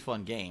a really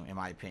fun game, in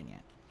my opinion.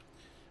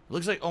 It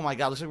looks like, oh my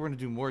god, looks like we're going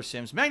to do more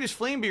Sims. Magnus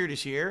Flamebeard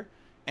is here.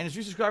 And is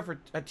you subscribed for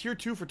at tier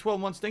 2 for 12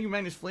 months. Thank you,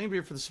 Magnus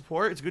Flamebeard, for the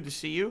support. It's good to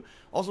see you.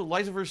 Also,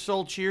 Liza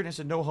Soul cheered and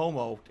said no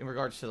homo in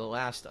regards to the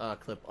last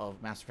clip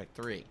of Mass Effect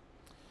 3.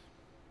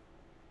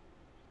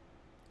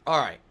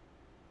 Alright.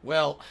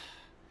 Well,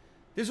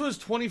 this was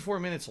 24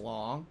 minutes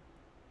long.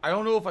 I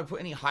don't know if I put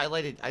any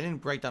highlighted... I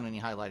didn't break down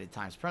any highlighted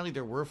times. Apparently,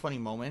 there were funny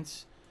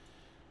moments.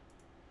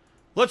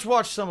 Let's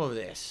watch some of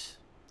this.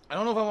 I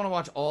don't know if I want to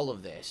watch all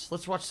of this.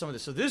 Let's watch some of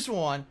this. So this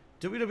one,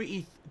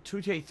 WWE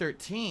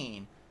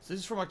 2K13... So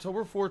this is from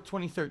October 4th,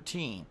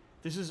 2013.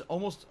 This is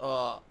almost,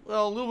 well,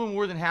 a little bit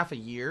more than half a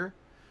year,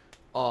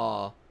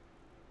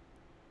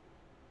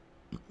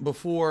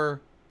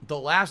 before the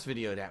last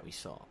video that we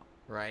saw,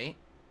 right?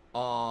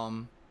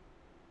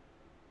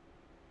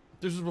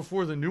 This was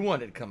before the new one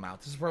had come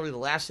out. This is probably the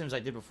last Sims I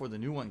did before the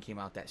new one came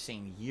out that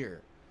same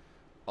year.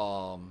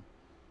 And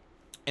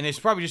it's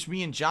probably just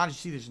me and John. You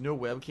see there's no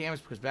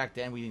webcams because back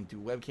then we didn't do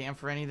webcam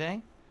for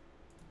anything.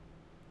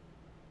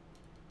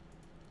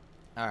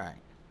 Alright.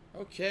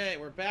 Okay,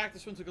 we're back.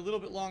 This one took a little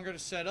bit longer to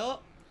set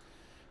up.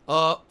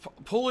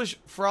 Polish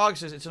Frog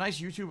says, it's a nice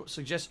YouTube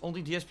suggests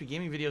only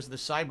DSPGaming videos in the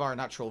sidebar,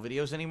 not troll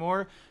videos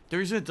anymore. The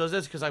reason it does that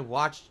is because I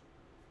watched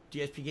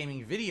DSP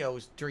Gaming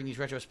videos during these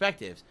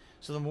retrospectives.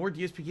 So the more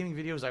DSP Gaming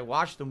videos I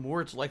watch, the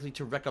more it's likely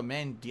to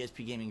recommend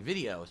DSP Gaming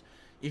videos.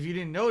 If you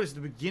didn't notice, at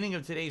the beginning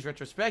of today's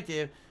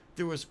retrospective,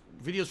 there was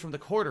videos from the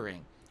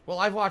quartering. Well,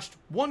 I've watched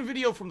one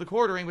video from the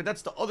quartering, but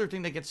that's the other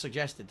thing that gets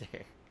suggested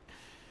there.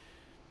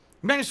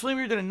 Magnus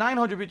Flamer did a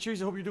 900-bit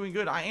cheers. I hope you're doing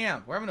good. I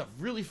am. We're having a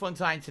really fun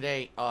time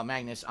today,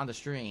 Magnus, on the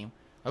stream.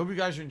 I hope you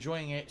guys are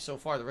enjoying it so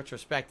far, the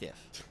retrospective.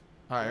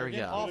 All right, here we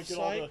go. I'm gonna get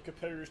all the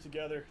competitors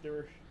together. They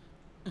were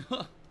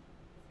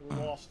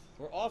lost.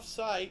 We're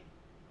off-site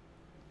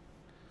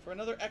for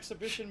another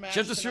exhibition match.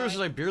 Jeff the Serious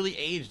is I barely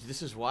aged.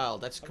 This is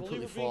wild. That's I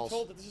completely believe we're being false.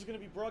 told that this is going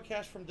to be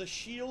broadcast from the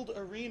Shield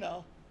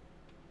Arena.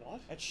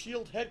 What? At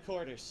Shield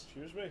headquarters.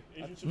 Excuse me?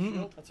 Agents of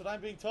Shield? That's what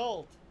I'm being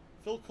told.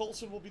 Phil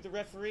Coulson will be the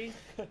referee.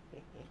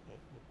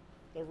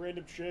 The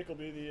random chick will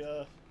be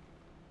the,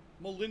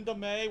 Melinda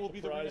May will be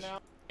the ring announcer.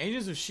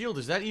 Agents of S.H.I.E.L.D.,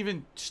 is that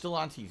even still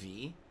on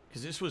TV?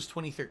 Because this was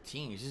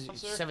 2013. This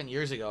is 7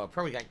 years ago. It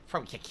probably got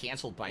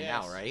canceled by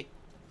now, right?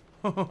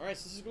 Alright,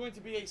 so this is going to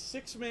be a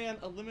 6-man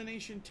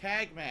elimination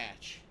tag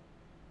match.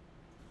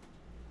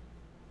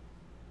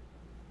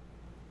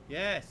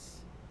 Yes.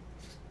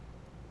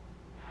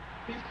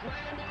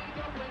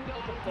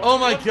 Oh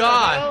my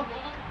god!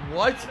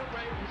 What?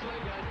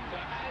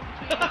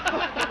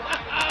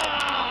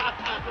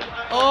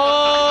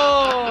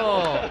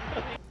 Oh!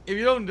 If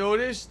you don't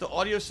notice, the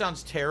audio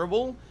sounds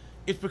terrible.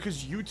 It's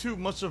because YouTube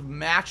must have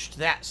matched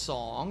that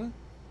song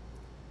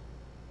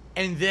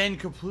and then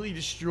completely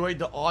destroyed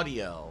the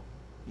audio.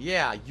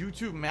 Yeah,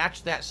 YouTube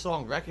matched that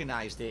song,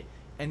 recognized it,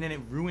 and then it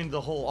ruined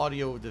the whole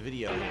audio of the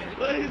video here.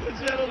 Ladies and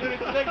gentlemen,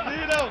 it's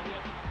Magneto!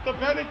 The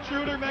Ben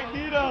Intruder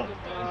Magneto!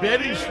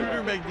 Ben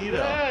Intruder Magneto.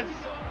 Yes!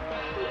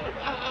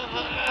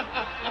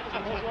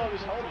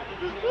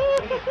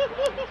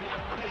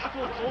 It's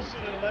Phil Coulson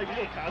in a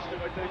Magneto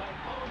costume, I think.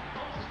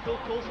 This is Phil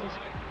Coulson's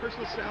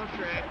personal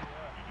soundtrack.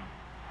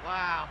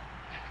 Wow.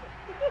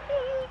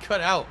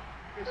 Cut out.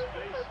 His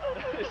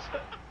face.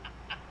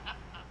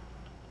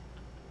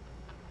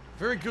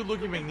 Very good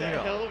looking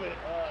Magneto. Hell of it.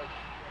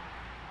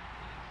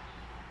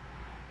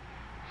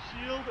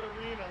 Shield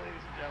Arena,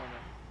 ladies and gentlemen.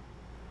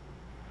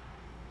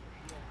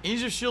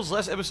 Agents of S.H.I.E.L.D.'s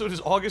last episode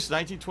is August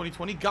 19,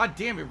 2020. God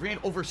damn, it ran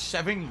over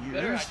 7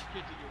 years.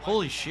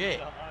 Holy shit.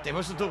 They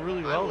must have done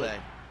really well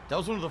then. That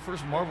was one of the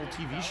first Marvel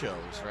TV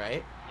shows,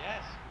 right?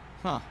 Yes.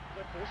 Huh. Is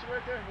that Coulson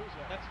right there? Who's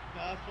that?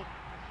 That's Phil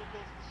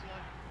Coulson's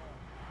son.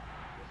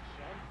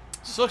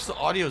 Sucks the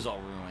audio's all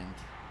ruined.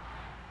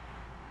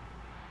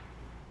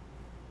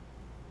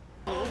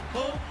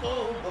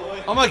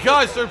 Oh my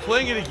god, start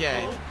playing it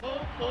again.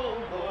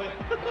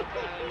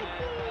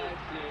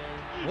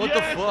 What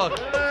the fuck?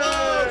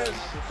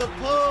 The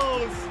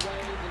pose!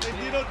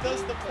 Magneto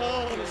does the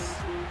pose!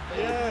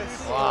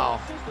 Yes! Wow.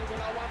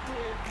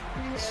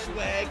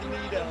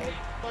 Swagneto.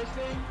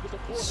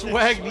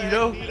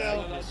 Swagneto?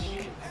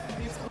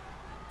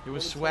 It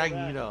was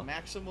Swagneto.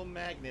 Maximum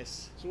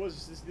Magnus. So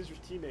these are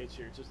teammates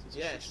here. It's a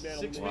Yes,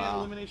 six-man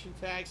elimination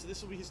tag. So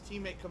this will be his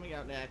teammate coming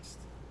out next.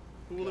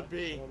 Who will it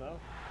be? I don't know.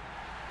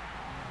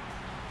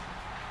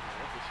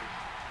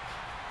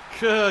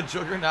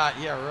 Juggernaut,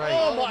 yeah, right.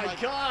 Oh my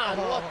god,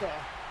 what the?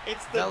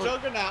 It's the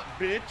Juggernaut,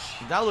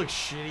 bitch. That looks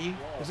shitty.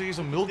 Looks like he's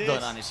a milk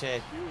dud on his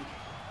head.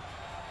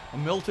 A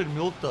melted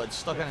milk dud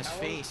stuck on his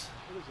face.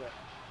 What is that?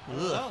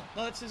 Ugh.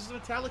 No, it's his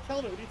metallic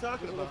helmet. What are you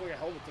talking It about? doesn't look like a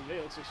helmet to me.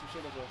 It looks like some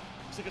sort of a...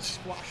 It's like a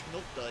squash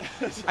milk dud.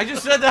 I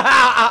just said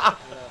that.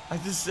 I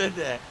just said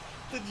that.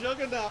 The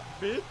Juggernaut,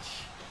 bitch.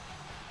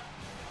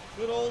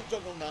 Good old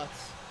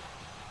Juggernauts.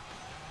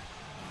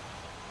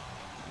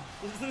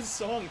 Listen to this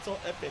song. It's all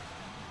epic.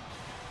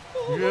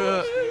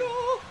 Yeah.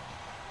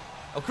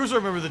 Of course I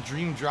remember the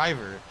Dream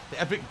Driver. The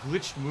epic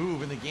glitched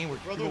move in the game where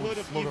people would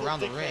float around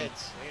the ring.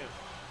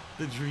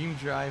 The Dream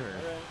Driver.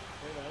 Alright,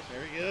 very nice.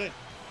 Very good.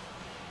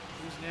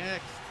 Who's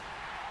next?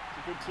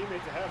 It's a good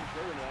teammate to have, I'm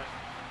sure not.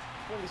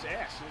 Look at his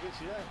ass, you didn't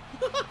see that?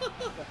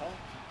 What the hell?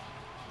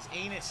 His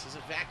anus is a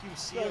vacuum No,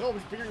 seal. how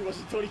much bigger he was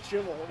than Tony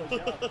Chimmel, oh my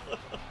god.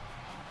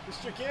 He's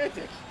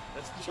gigantic.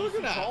 That's the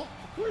Juggernaut.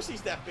 Of course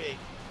he's that big.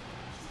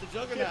 He's the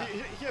Juggernaut.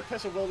 He can't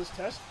pass a wellness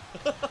test.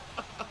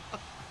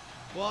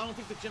 Well, I don't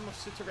think the Gem of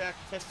Citarac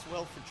tests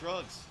well for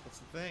drugs. That's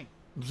the thing.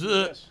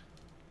 Yes.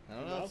 I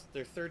don't know. It's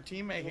their third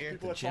teammate here.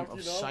 The Gem of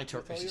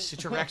Citarac. Is it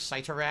Citarac?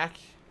 Citarac? I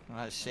don't know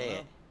how to say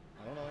it.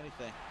 I don't know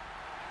anything.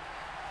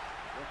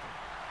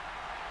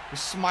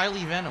 He's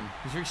Smiley Venom.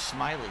 He's very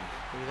smiley.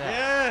 Look at that.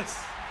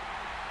 Yes!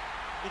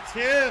 It's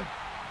him!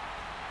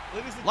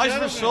 Ladies and Lights for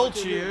gentlemen. Soul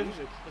cheered.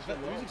 The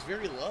music's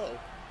very low.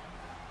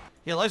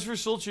 Yeah, Lights for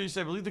Soul cheered.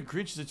 I believe the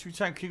Grinch is a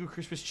 2-time King of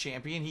Christmas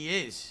champion. He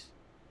is.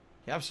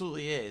 He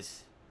absolutely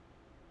is.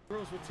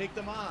 Heroes will take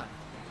them on.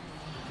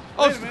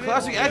 Oh, it's the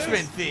classic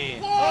X-Men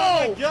theme.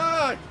 Oh my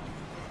god!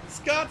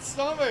 Scott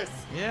Summers!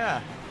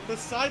 Yeah. The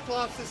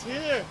Cyclops is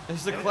here!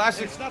 It's the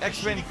classic It's not the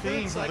X-Men shitty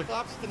theme current from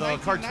Cyclops, the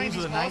cartoons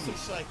of the 90s. awesome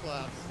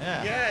Cyclops.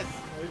 Yeah. Yes!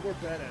 Oh, he's more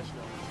badass now.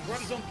 He brought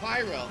his own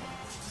pyro.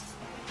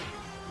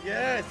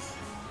 Yes!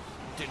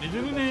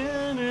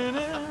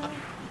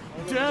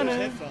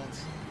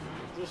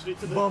 Those listening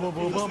to the theme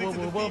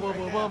right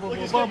now. Look,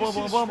 he's got you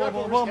see the strap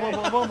over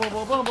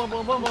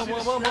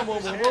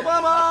his head.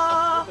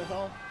 What the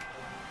hell?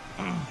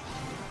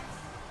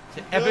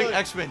 The epic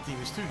X-Men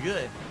team is too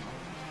good.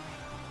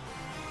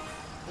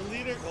 The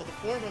leader, well, the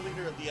former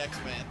leader of the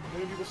X-Men.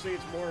 Many people say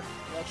it's Morph.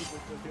 A lot of people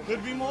think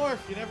Could be Morph.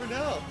 You never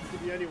know. It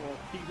could be anyone.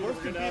 Morph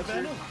could be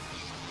Venom.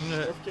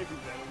 Morph can't be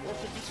Venom. Morph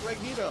could be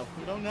Magneto.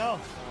 You don't know.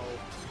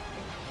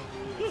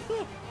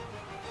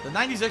 The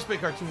 90s X-Men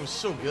cartoon was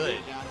so good.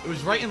 It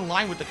was right in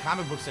line with the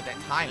comic books at that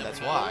time, that's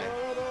why.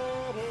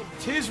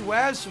 Tiz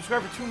Waz,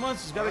 subscribed for 2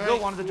 months. He's got to go.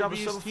 Wanted to drop a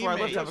sub before I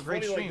left. Have a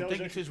great stream.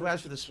 Thank you, Tiz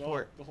Waz, for the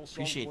support.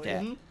 Appreciate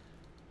that. And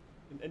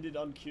ended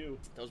on cue.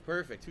 That was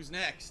perfect. Who's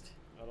next?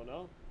 I don't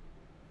know.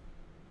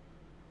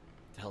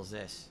 The hell's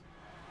this?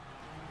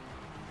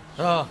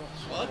 Oh,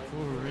 What?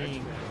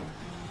 Wolverine.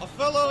 A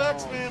fellow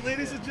X-Man,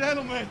 ladies and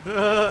gentlemen.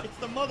 It's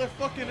the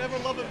motherfucking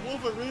ever-loving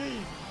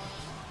Wolverine.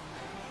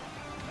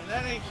 And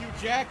that ain't Hugh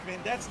Jackman.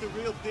 That's the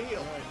real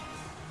deal.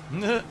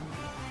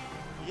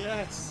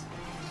 Yes.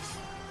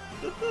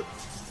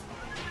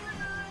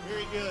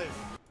 Very good.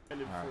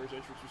 Ended before his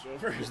entrance was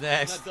over. Who's I'm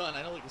next? not done.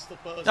 I know we can still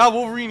pose. Oh,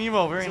 Wolverine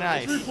emo. Very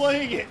nice. He's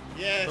replaying it.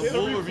 Yes. The Hit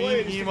him, Wolverine replay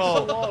it. It's emo.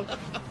 taking so long.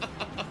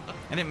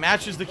 And it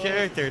matches the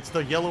character. It's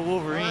the yellow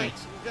Wolverine. Alright,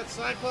 so we've got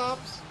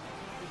Cyclops.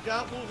 We've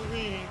got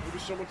Wolverine. Maybe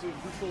someone to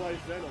neutralize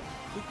Venom.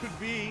 Who could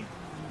be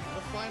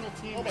the final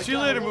team? Oh my See you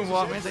God, later, what was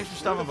Moonwalk, his man. Thanks for entrance?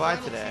 stopping by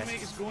The today. final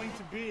teammate is going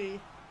to be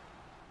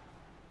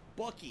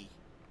Bucky.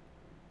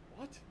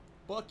 What?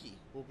 Bucky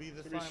will be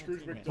the Maybe final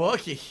Scrooge teammate. McDuck.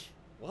 Bucky.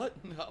 What?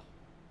 No.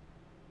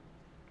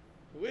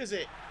 Who is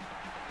it?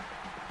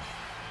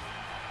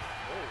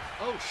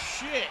 Oh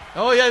shit!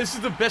 Oh, yeah, this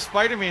is the best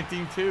Spider-Man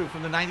theme, too,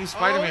 from the 90s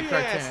Spider-Man oh,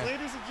 yes, cartoon.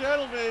 ladies and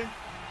gentlemen,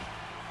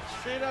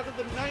 straight out of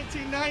the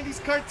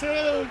 1990s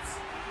cartoons,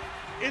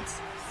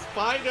 it's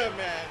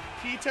Spider-Man.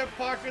 Peter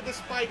Parker the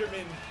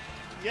Spider-Man.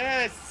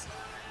 Yes!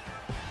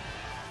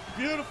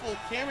 Beautiful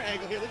camera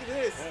angle here, look at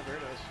this. Yeah, very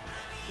nice.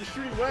 He's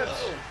shooting webs.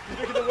 He's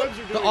making the webs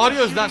are doing. The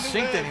audio's not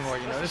shooting the synced webs. anymore,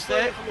 you That's notice the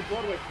that? from the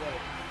Broadway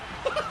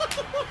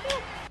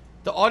play.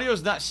 The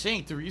audio's not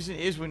synced. The reason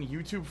is when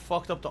YouTube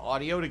fucked up the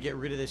audio to get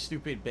rid of this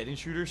stupid bed and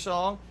shooter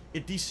song,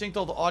 it desynced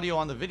all the audio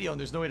on the video and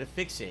there's no way to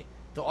fix it.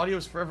 The audio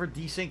is forever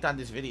desynced on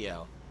this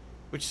video,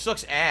 which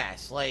sucks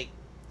ass. Like,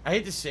 I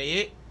hate to say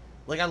it.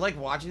 Like, I like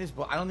watching this,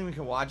 but I don't think we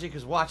can watch it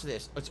because watch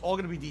this. It's all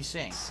going to be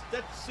desynced.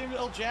 That's Samuel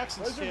L.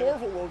 Jackson's Why is there too.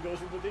 Marvel logos?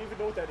 Do they even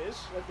know what that is?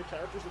 Like the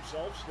characters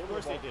themselves? Of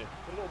course they do. They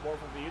don't know what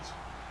Marvel needs.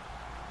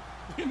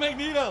 Look at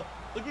Magneto.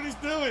 Look what he's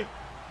doing.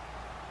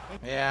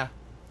 Yeah.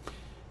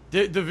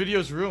 The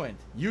video's ruined.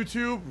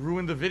 YouTube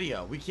ruined the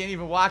video. We can't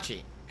even watch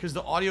it because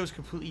the audio is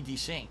completely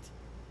desynced.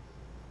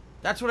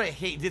 That's what I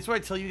hate. That's what I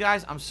tell you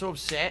guys. I'm so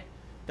upset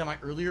that my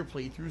earlier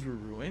playthroughs were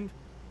ruined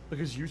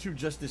because YouTube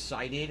just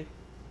decided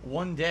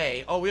one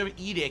day, oh, we have an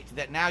edict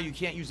that now you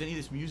can't use any of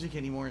this music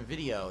anymore in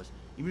videos.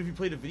 Even if you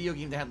played a video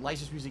game that had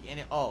licensed music in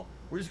it, oh,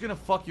 we're just going to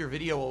fuck your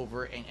video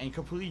over and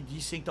completely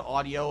desync the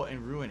audio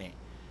and ruin it.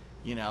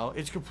 You know,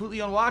 it's completely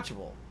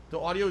unwatchable. The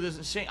audio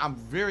doesn't sync. I'm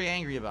very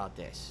angry about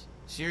this.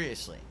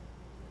 Seriously.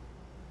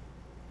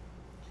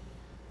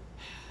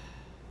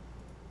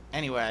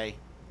 Anyway,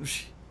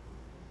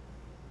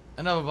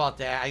 enough about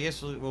that. I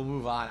guess we'll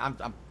move on.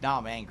 Now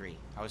I'm angry.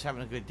 I was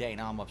having a good day.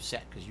 Now I'm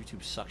upset because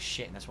YouTube sucks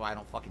shit, and that's why I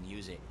don't fucking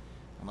use it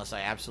unless I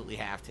absolutely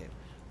have to.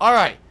 All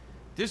right,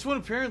 this one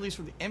apparently is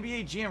from the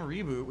NBA Jam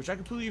reboot, which I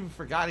completely even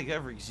forgot it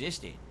ever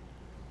existed.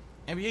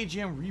 NBA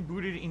Jam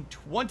rebooted in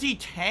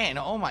 2010.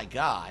 Oh my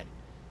god,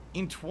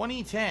 in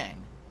 2010,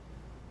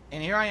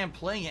 and here I am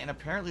playing it, and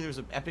apparently there's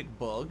an epic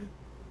bug.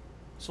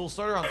 So we'll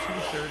start around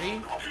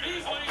 2:30.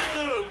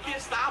 Dude, you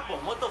can't stop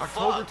him. What the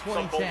October fuck?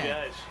 2010.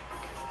 Here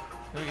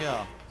we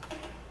go.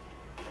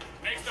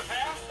 Makes the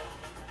pass.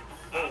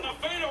 On the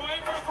fadeaway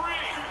for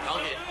three.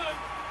 Okay. Good.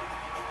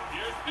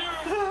 Here's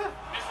Pierce.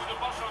 Misses the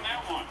bus on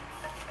that one.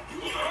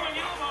 Throwing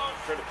elbows.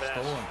 Try to pass.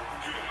 Stolen.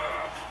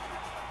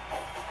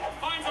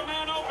 Finds a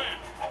man open.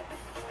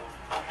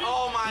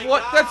 Oh my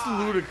What? god. That's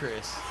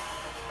ludicrous.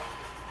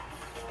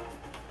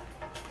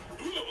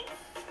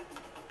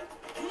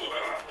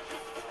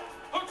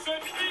 Hooks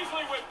it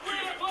easily with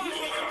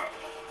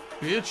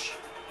Bitch.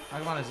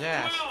 Knock him on his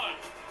ass.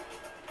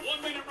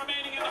 1 minute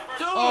remaining in the first.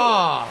 Dude.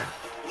 Oh.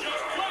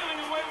 Just plowing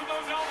away with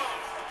those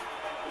elbows.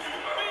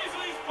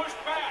 Beasley's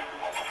pushed back.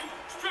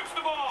 Strips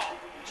the ball.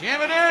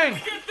 Jam it in.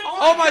 Gets the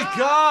Oh my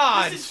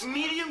god. This is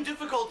medium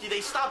difficulty.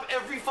 They stop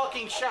every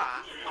fucking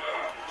shot.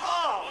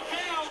 Oh.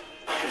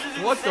 This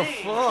is What the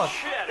insane. fuck?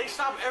 Shit. They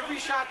stop every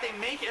shot. They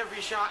make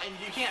every shot, and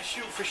you can't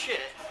shoot for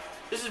shit.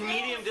 This is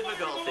medium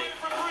difficulty.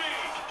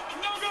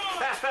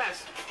 Pass,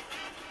 pass.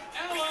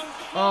 Allen.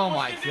 Oh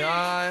my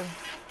god.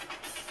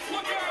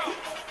 Look out.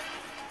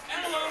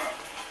 Allen.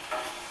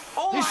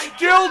 Oh He my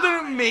still god.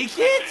 didn't make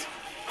it?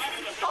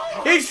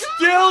 Oh He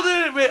still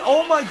didn't make it.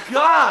 Oh my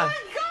god.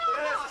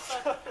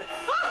 god.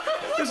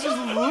 This is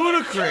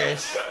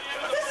ludicrous.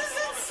 This is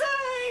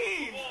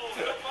insane.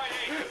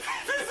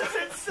 This is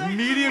insane.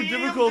 Medium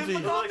difficulty.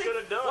 All I could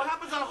have done. What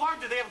happens on hard?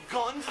 Do they have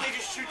guns and they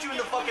just shoot you in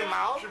the fucking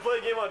mouth? Should play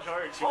a game on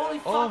hard. See Holy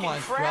that? Oh fucking my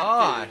crap,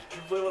 god. dude.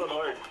 Should play one on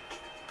hard.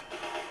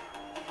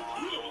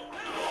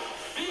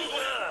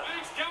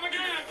 Thanks, come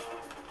again.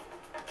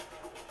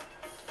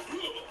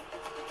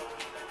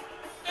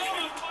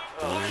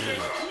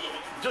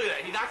 Look at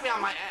that. He knocked me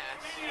on my ass.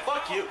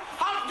 Fuck you.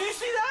 How? Do you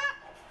see that?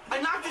 I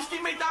knocked his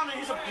teammate down and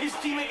his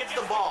teammate gets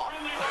the ball.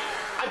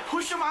 I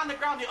push him on the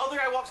ground. The other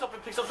guy walks up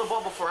and picks up the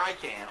ball before I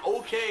can.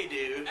 Okay,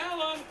 dude.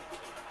 Alan.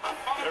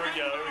 There we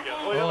go. There we go.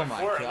 Oh, Oh my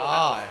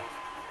god.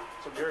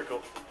 It's a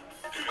miracle.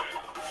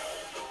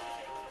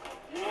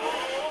 The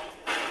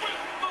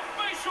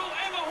facial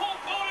and the whole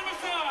body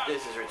massage.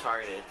 This is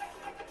retarded.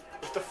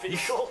 With the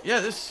facial.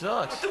 Yeah, this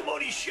sucks. The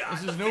money shot.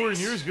 This is nowhere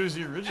near as good as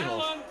the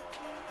original. Alan.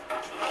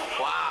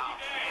 Wow.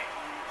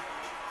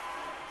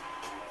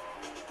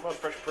 Come on,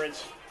 Fresh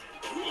Prince.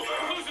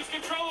 Loses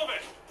control of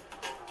it.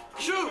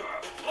 Shoot.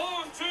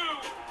 Long two.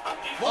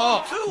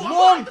 Oh, two.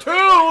 long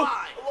two.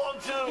 Long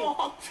two.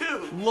 Long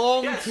two.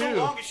 Long Yeah, two. so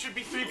long it should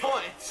be 3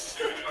 points.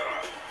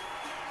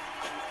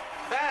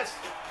 Fast.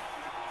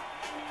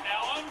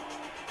 Alan.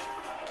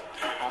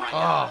 Oh my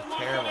god. Oh,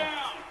 terrible.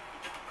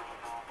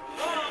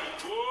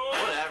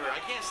 Whatever. I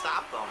can't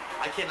stop them.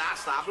 I cannot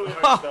stop It's really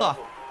them. hard to stop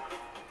him.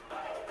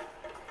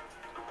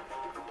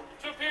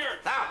 To Pierce.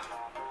 Now.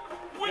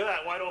 Look at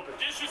that, wide open.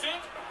 Dishes it.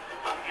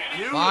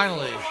 You.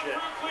 Finally. Shit.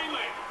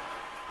 Cleanly.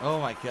 Oh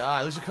my god.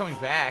 At least you're coming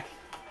back.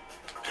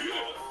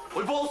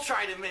 We both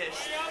tried to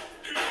miss.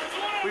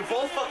 We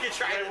both fucking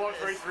tried I to walked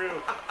right miss.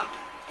 through.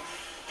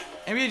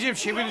 NBA Jam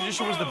Champion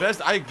Edition was the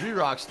best. I agree,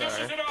 Rockstar.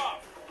 Dishes it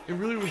off. It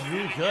really was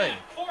really good.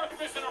 Fourth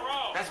miss in a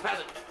row. Pass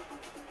it.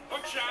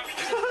 Hook shot.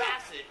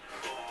 Pass it.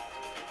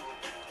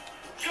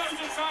 Just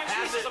inside.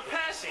 Pass it.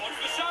 Passing. What's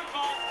the shot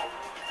call?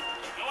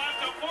 He'll have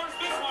to force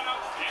this one up.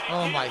 And he Oh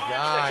can't my find it.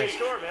 god. I can't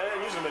score, man. I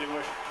don't use them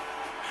anymore.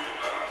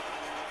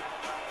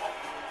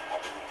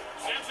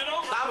 Sends it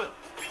over. Stop it.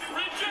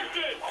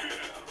 Rejected.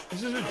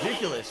 This is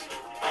ridiculous.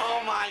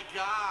 Oh my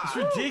god. It's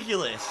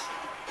ridiculous.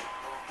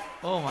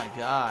 Oh my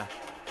god.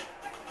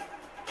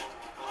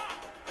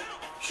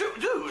 Shoot,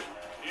 dude.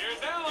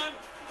 Here's Allen.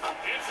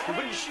 It's What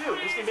do you shoot?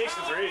 At least he makes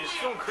the threes.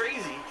 He's going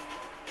crazy.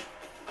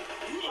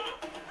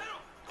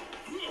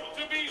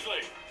 to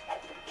Beasley.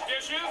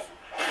 Dishes.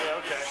 Yeah,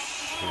 okay.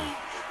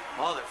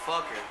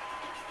 Motherfucker.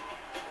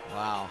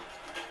 Wow.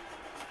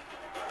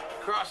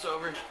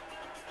 Crossover.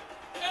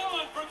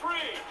 Allen for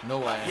three. No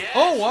way. Yes.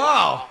 Oh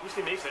wow. At least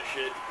he makes that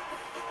shit.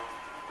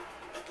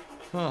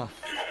 Huh.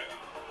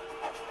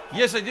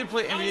 Yes, I did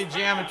play NBA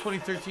Jam in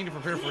 2013 to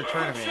prepare for a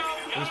tournament.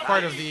 It was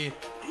part of the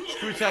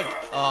Screw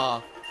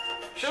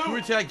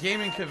Attack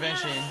Gaming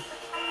Convention. Did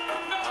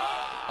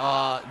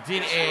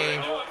a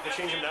Oh, they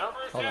change him now?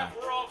 hold on.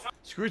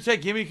 Screw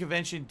Attack Gaming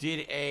Convention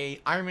did a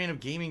Iron Man of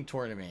Gaming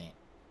tournament,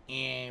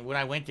 and when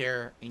I went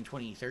there in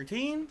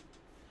 2013,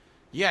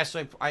 yes,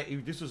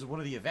 this was one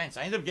of the events.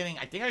 I ended up getting,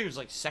 I think I was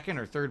like 2nd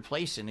or 3rd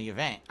place in the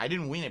event. I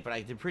didn't win it, but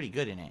I did pretty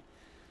good in it.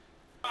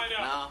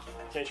 No.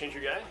 Can't change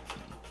your guy?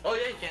 Oh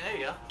yeah, you can. There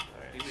you go.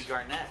 You can be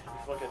Garnett. You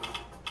fucking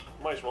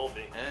might as well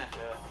be. Yeah.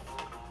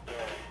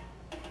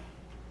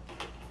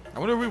 I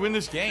wonder if we win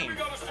this game. We'll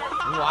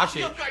watch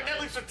it. Garnett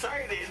looks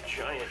retarded.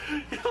 Giant.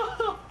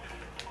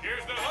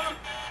 Here's the hook.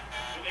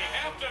 Do they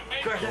have to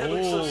make Garnett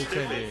looks so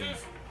Goaltending. stupid.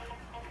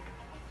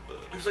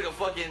 Looks like a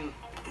fucking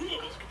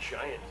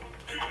Giant.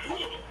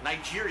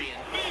 Nigerian.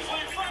 Beasley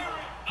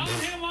firing on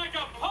him like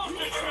a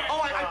postage stamp.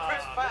 Oh, I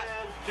pressed pass.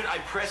 Dude, I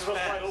This pressed was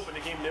pass. wide open. The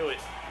game knew it.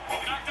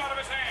 Knocked out of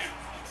his hands.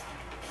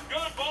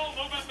 Good ball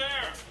movement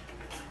there.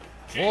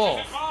 Whoa.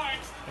 Changes his mind.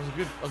 That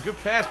was a good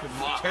pass, but a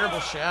terrible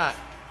shot.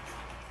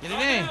 Get it in.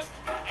 And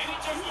he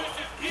just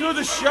misses. Dude,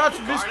 the shots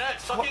missed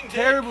Garnett sucking dick.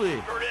 terribly.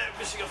 Garnett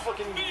missing a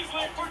fucking.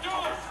 Beasley for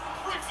Dort.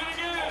 Breaks it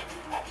again.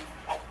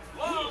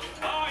 Love.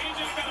 Oh, he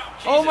just got a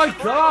Oh my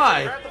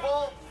god. Grab the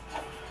ball.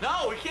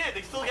 No, we can't.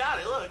 They still got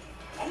it. Look.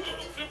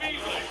 to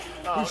Beasley.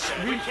 Oh,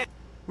 okay.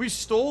 We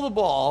stole the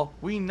ball.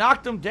 We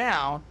knocked them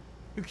down.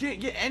 You can't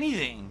get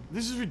anything.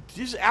 This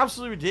is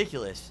absolutely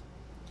ridiculous.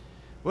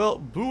 Well,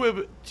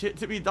 Booib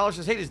tipped me $1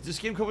 says, hey, does this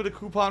game come with a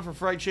coupon for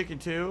fried chicken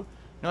too?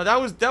 No, that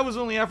was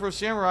only Afro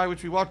Samurai,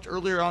 which we watched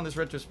earlier on this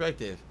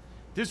retrospective.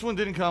 This one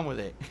didn't come with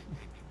it.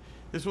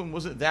 This one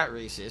wasn't that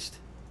racist.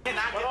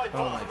 Cannot get the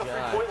Oh ball. my The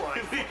god.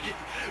 three-point line.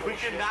 We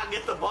cannot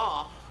get the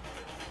ball.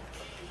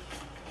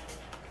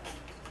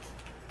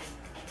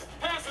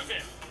 Passes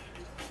it.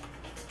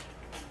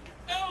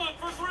 Allen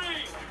for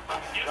three.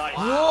 Nice.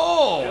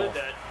 Whoa! Good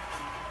that.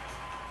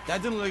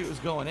 That didn't look like it was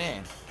going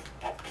in.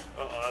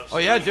 Uh-oh. Oh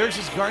yeah, Derek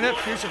says Garnett,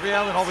 Pierce, and Ray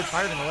Allen all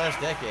retired in the last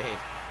decade.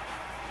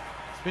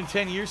 It's been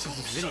 10 years since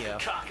this video.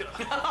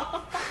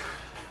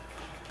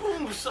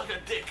 Boom, suck a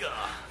dick.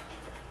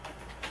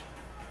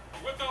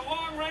 With the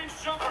long-range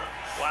jumper.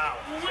 Wow.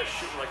 He's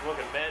shooting like a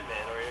fucking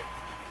madman over here.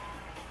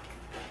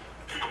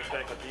 He's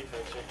back on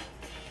defense here.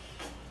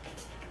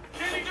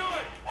 Can he do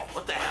it?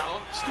 What the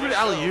hell? Stupid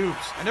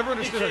alley-oops. I never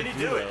understood how to Can he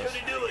do do it? those.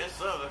 Can he do it? Yes,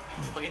 so.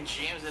 Fucking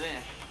jams it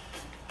in.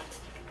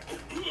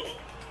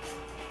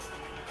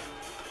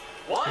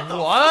 What? The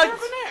What?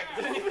 fuck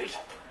happened there?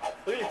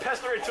 Look at you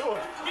passed it right to him.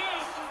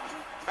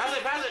 Pass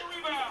it, pass it.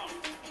 Rebound.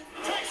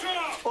 Takes it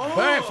up. Oh.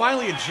 Bam,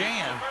 finally a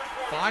jam.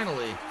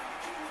 Finally.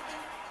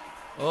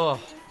 Oh.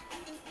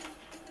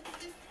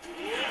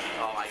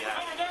 Oh my god.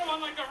 Cover that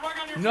one like the rug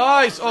on your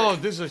Nice. floor. Oh,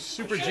 this is a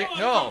super jam.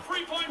 No.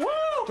 3-point. Woo!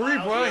 3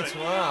 points.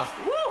 Wow.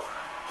 Woo!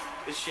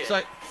 Good shit. It's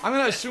like, I'm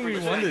going to assume we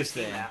We're won gonna this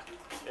get thing. that.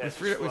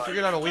 Yeah, We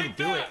figured out a way to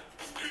do it.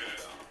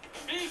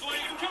 Beasley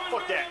coming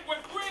Fuck back that. with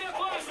great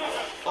athleticism.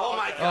 Oh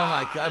my Oh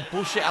god. my god.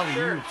 Bullshit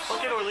alley-oops.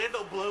 Fucking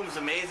Orlando Bloom's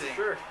amazing.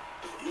 Sure.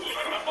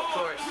 Of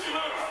course.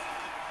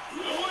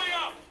 Way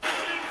up.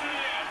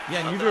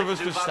 Yeah, neither of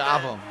us could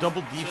stop him.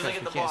 Double defense,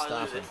 we can't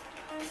stop him.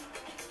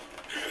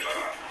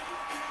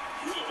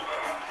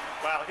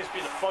 Wow, I just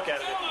beat the fuck out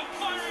of it. Allen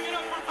firing it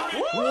up for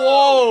three.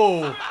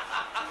 Whoa!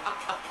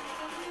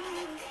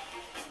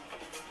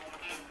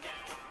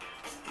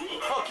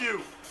 Fuck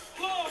you.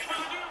 Low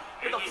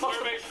for the What the fuck?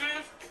 survey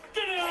says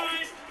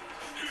denied.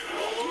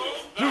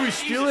 Dude, we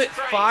steal it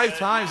 5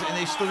 times and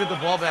they still get the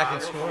ball back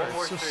and score.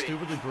 It's so 4-3.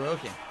 stupidly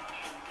broken.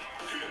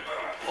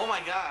 Oh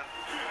my god.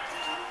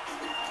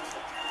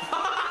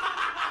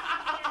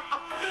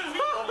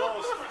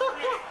 Almost.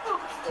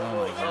 Oh my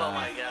Oh god.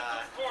 my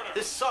god.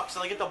 This sucks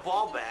and I get the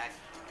ball back.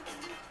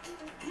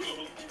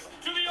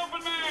 To the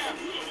open man.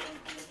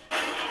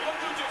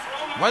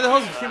 Why the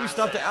hell can't we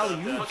stop the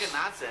alley-oops? Fucking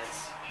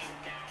nonsense.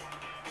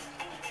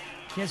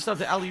 Can't stop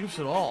the alley-oops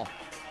at all.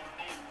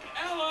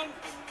 Allen.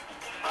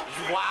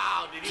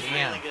 Wow, dude, he's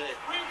Damn. really good.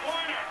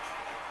 Three-pointer.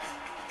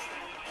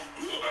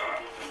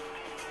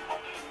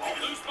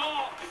 Loose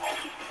ball.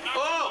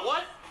 Oh,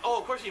 what? Oh,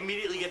 of course he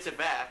immediately gets it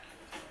back.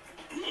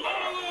 And he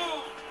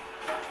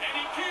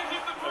can't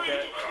hit the three.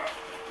 Okay.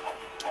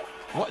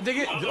 What? They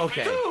get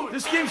okay. Dude,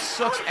 This game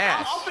sucks I'm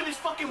ass. up in his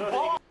fucking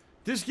ball.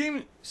 This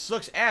game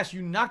sucks ass.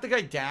 You knock the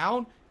guy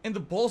down, and the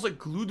ball's like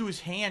glued to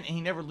his hand, and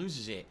he never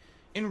loses it.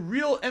 In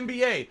real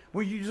NBA,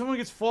 when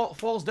someone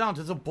falls down,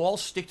 does the ball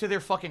stick to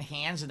their fucking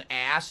hands and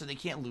ass so they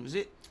can't lose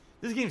it?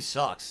 This game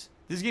sucks.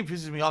 This game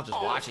pisses me off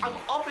just watching I'm it.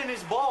 up in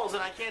his balls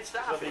and I can't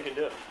stop Nothing you it. can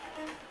do.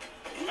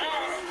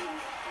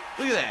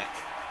 Look at that.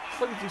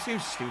 Fucking this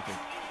game's stupid.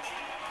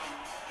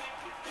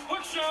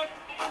 Hook shot.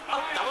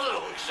 That was a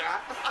hook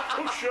shot.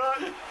 Hook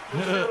shot.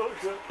 Hook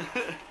shot.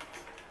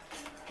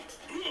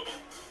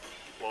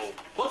 Whoa.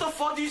 What the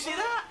fuck? Do you see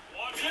that?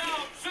 Watch out.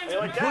 Sends Hey,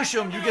 it like back. that. Push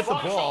him, you get the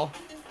ball.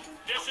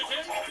 Dishes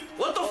it.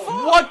 What the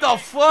fuck? What the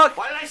fuck?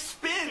 Why did I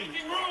spin?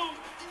 Making room.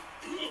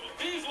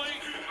 Beasley.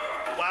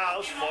 Wow, that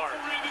was far.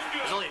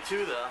 There's only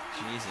 2 though.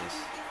 Jesus.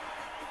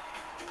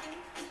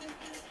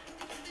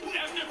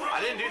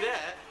 I didn't do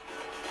that.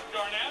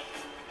 Garnett.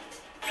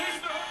 Takes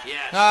the hook.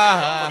 Yes.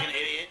 Ah. Fucking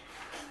idiot.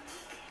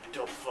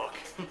 Dumb fuck.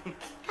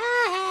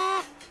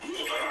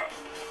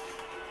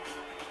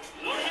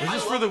 Is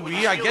this for the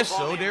Wii? I guess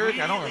so, Derek.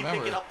 I don't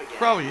remember.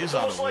 Probably is It's on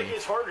the almost like Wii.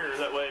 it's harder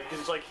that way because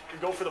it's like you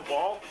go for the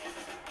ball.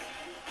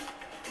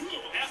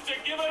 Has to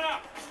give it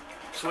up.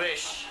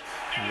 Swish.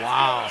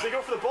 Wow. So they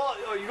go for the ball.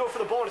 Oh, you go for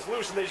the ball and it's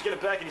loose, and they just get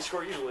it back and you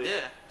score easily.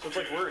 Yeah. So it's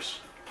like worse.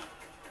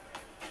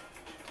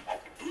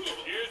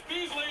 Here's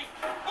Beasley.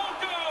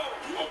 Won't go.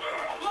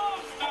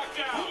 Love's knocked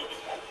out.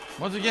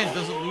 Once again,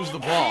 doesn't lose the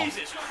ball.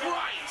 Jesus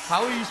Christ.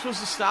 How are you supposed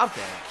to stop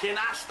that?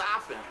 Cannot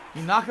stop him.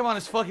 You knock him on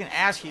his fucking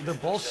ass, the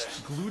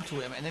ball's glued to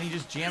him, and then he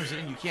just jams it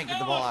in. You can't get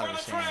the ball out of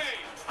his hands.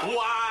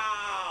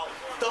 Wow.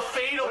 The How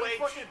fadeaway. many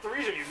fucking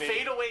threes have you made?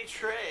 Fadeaway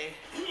tray.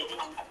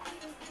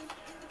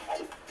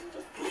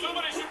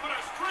 Somebody should put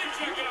a screen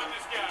check on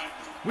this guy.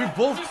 We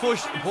both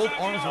pushed both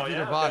arms with Oh, either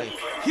yeah? body.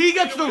 He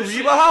gets the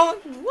rebound?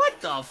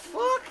 What the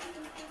fuck?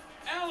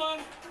 Allen.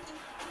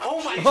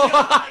 Oh my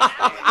god.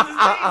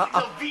 This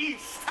is a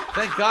beast.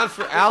 Thank God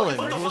for Allen.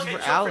 What If the it fuck? wasn't It for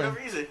took for Allen. no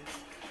reason.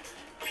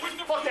 With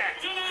the Fuck that.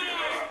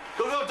 denied.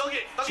 Go, go, dunk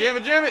it. Dunk Jam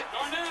it, jam it.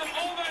 Garnett.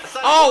 All that. That's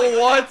not Oh,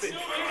 really what? happened.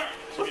 No-hitter.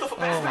 What the fuck?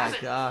 Oh Pass my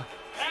it. God.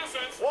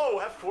 Passes. Whoa,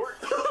 half court.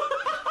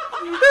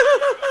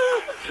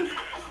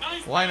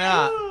 Nice. Why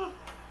not? Love.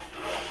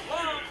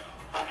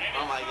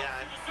 Oh my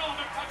god.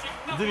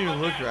 It didn't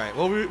even look right.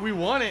 Well, we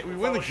won it. We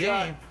win the Foul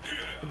shot. game.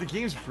 But the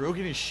game's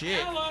broken as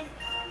shit. Allen.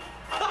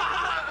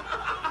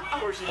 Of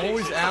course he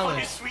Always makes it. Allen.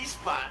 Fucking sweet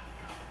spot.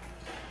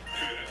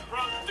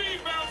 From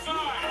deep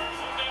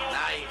outside.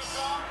 Nice.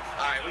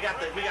 All right, we got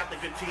the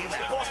good team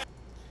now.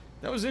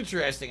 That was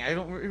interesting. I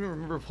don't even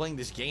remember playing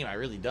this game. I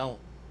really don't.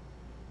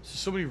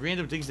 So many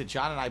random things that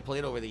John and I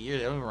played over the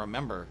years. I don't even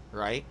remember,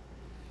 right?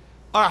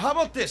 All right, how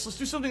about this? Let's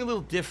do something a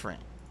little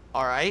different.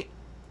 All right?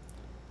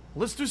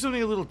 Let's do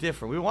something a little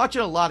different. We're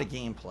watching a lot of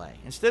gameplay.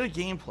 Instead of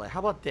gameplay, how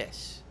about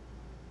this?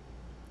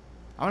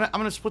 I'm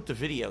gonna split the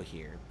video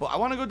here, but I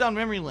want to go down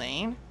memory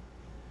lane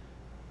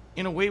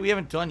in a way we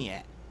haven't done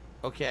yet.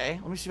 Okay?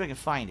 Let me see if I can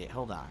find it.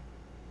 Hold on.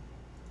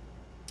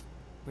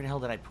 Where the hell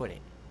did I put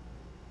it?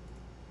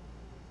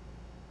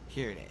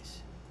 Here it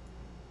is.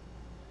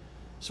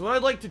 So what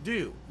I'd like to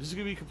do, this is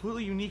going to be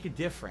completely unique and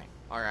different,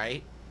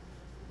 alright?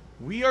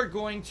 We are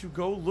going to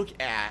go look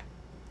at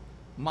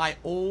my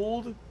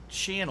old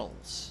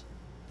channels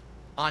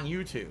on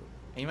YouTube.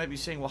 And you might be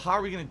saying, well, how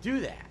are we going to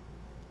do that?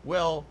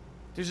 Well,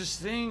 there's this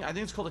thing, I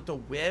think it's called like the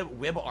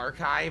web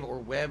archive or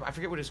web, I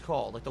forget what it's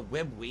called, like the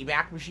web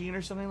wayback machine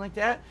or something like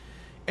that.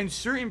 And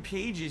certain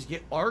pages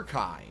get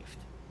archived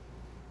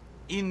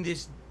in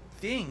this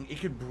thing. It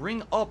could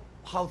bring up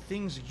how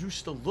things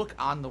used to look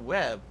on the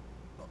web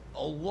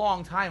a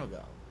long time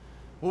ago.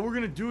 What we're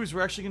going to do is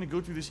we're actually going to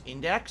go through this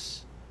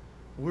index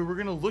where we're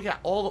going to look at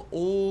all the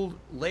old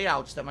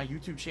layouts that my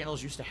YouTube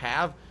channels used to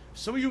have.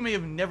 Some of you may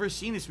have never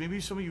seen this.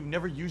 Maybe some of you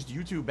never used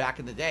YouTube back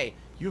in the day.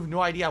 You have no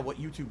idea what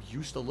YouTube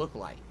used to look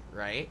like,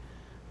 right?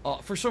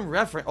 For some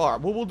reference, all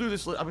right, well, we'll do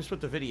this. I'm going to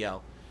split the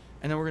video,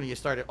 and then we're going to get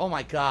started. Oh,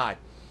 my God.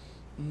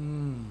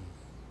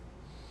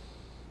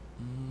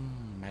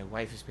 My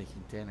wife is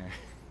making dinner.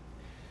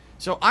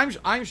 So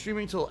I'm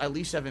streaming till at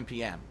least 7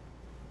 p.m.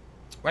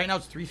 Right now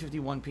it's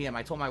 3:51 p.m.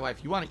 I told my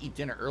wife, you want to eat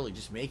dinner early,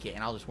 just make it,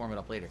 and I'll just warm it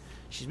up later.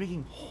 She's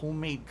making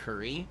homemade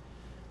curry,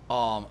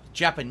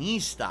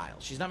 Japanese style.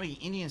 She's not making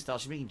Indian style.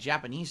 She's making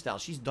Japanese style.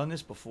 She's done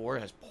this before.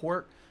 It has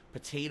pork,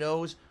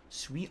 potatoes,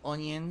 sweet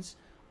onions,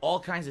 all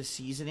kinds of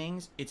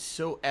seasonings. It's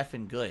so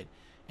effing good.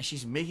 And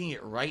she's making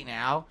it right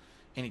now,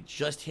 and it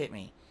just hit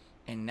me.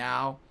 And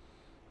now,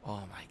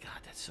 oh my God,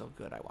 that's so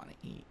good. I want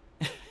to eat.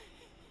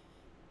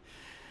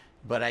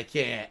 But I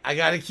can't. I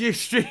gotta keep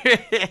streaming.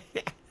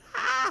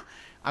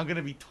 I'm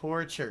gonna be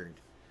tortured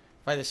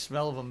by the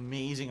smell of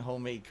amazing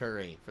homemade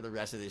curry for the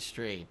rest of this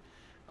stream.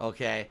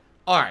 Okay?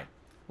 Alright.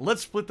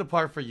 Let's split the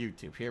part for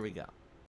YouTube. Here we go.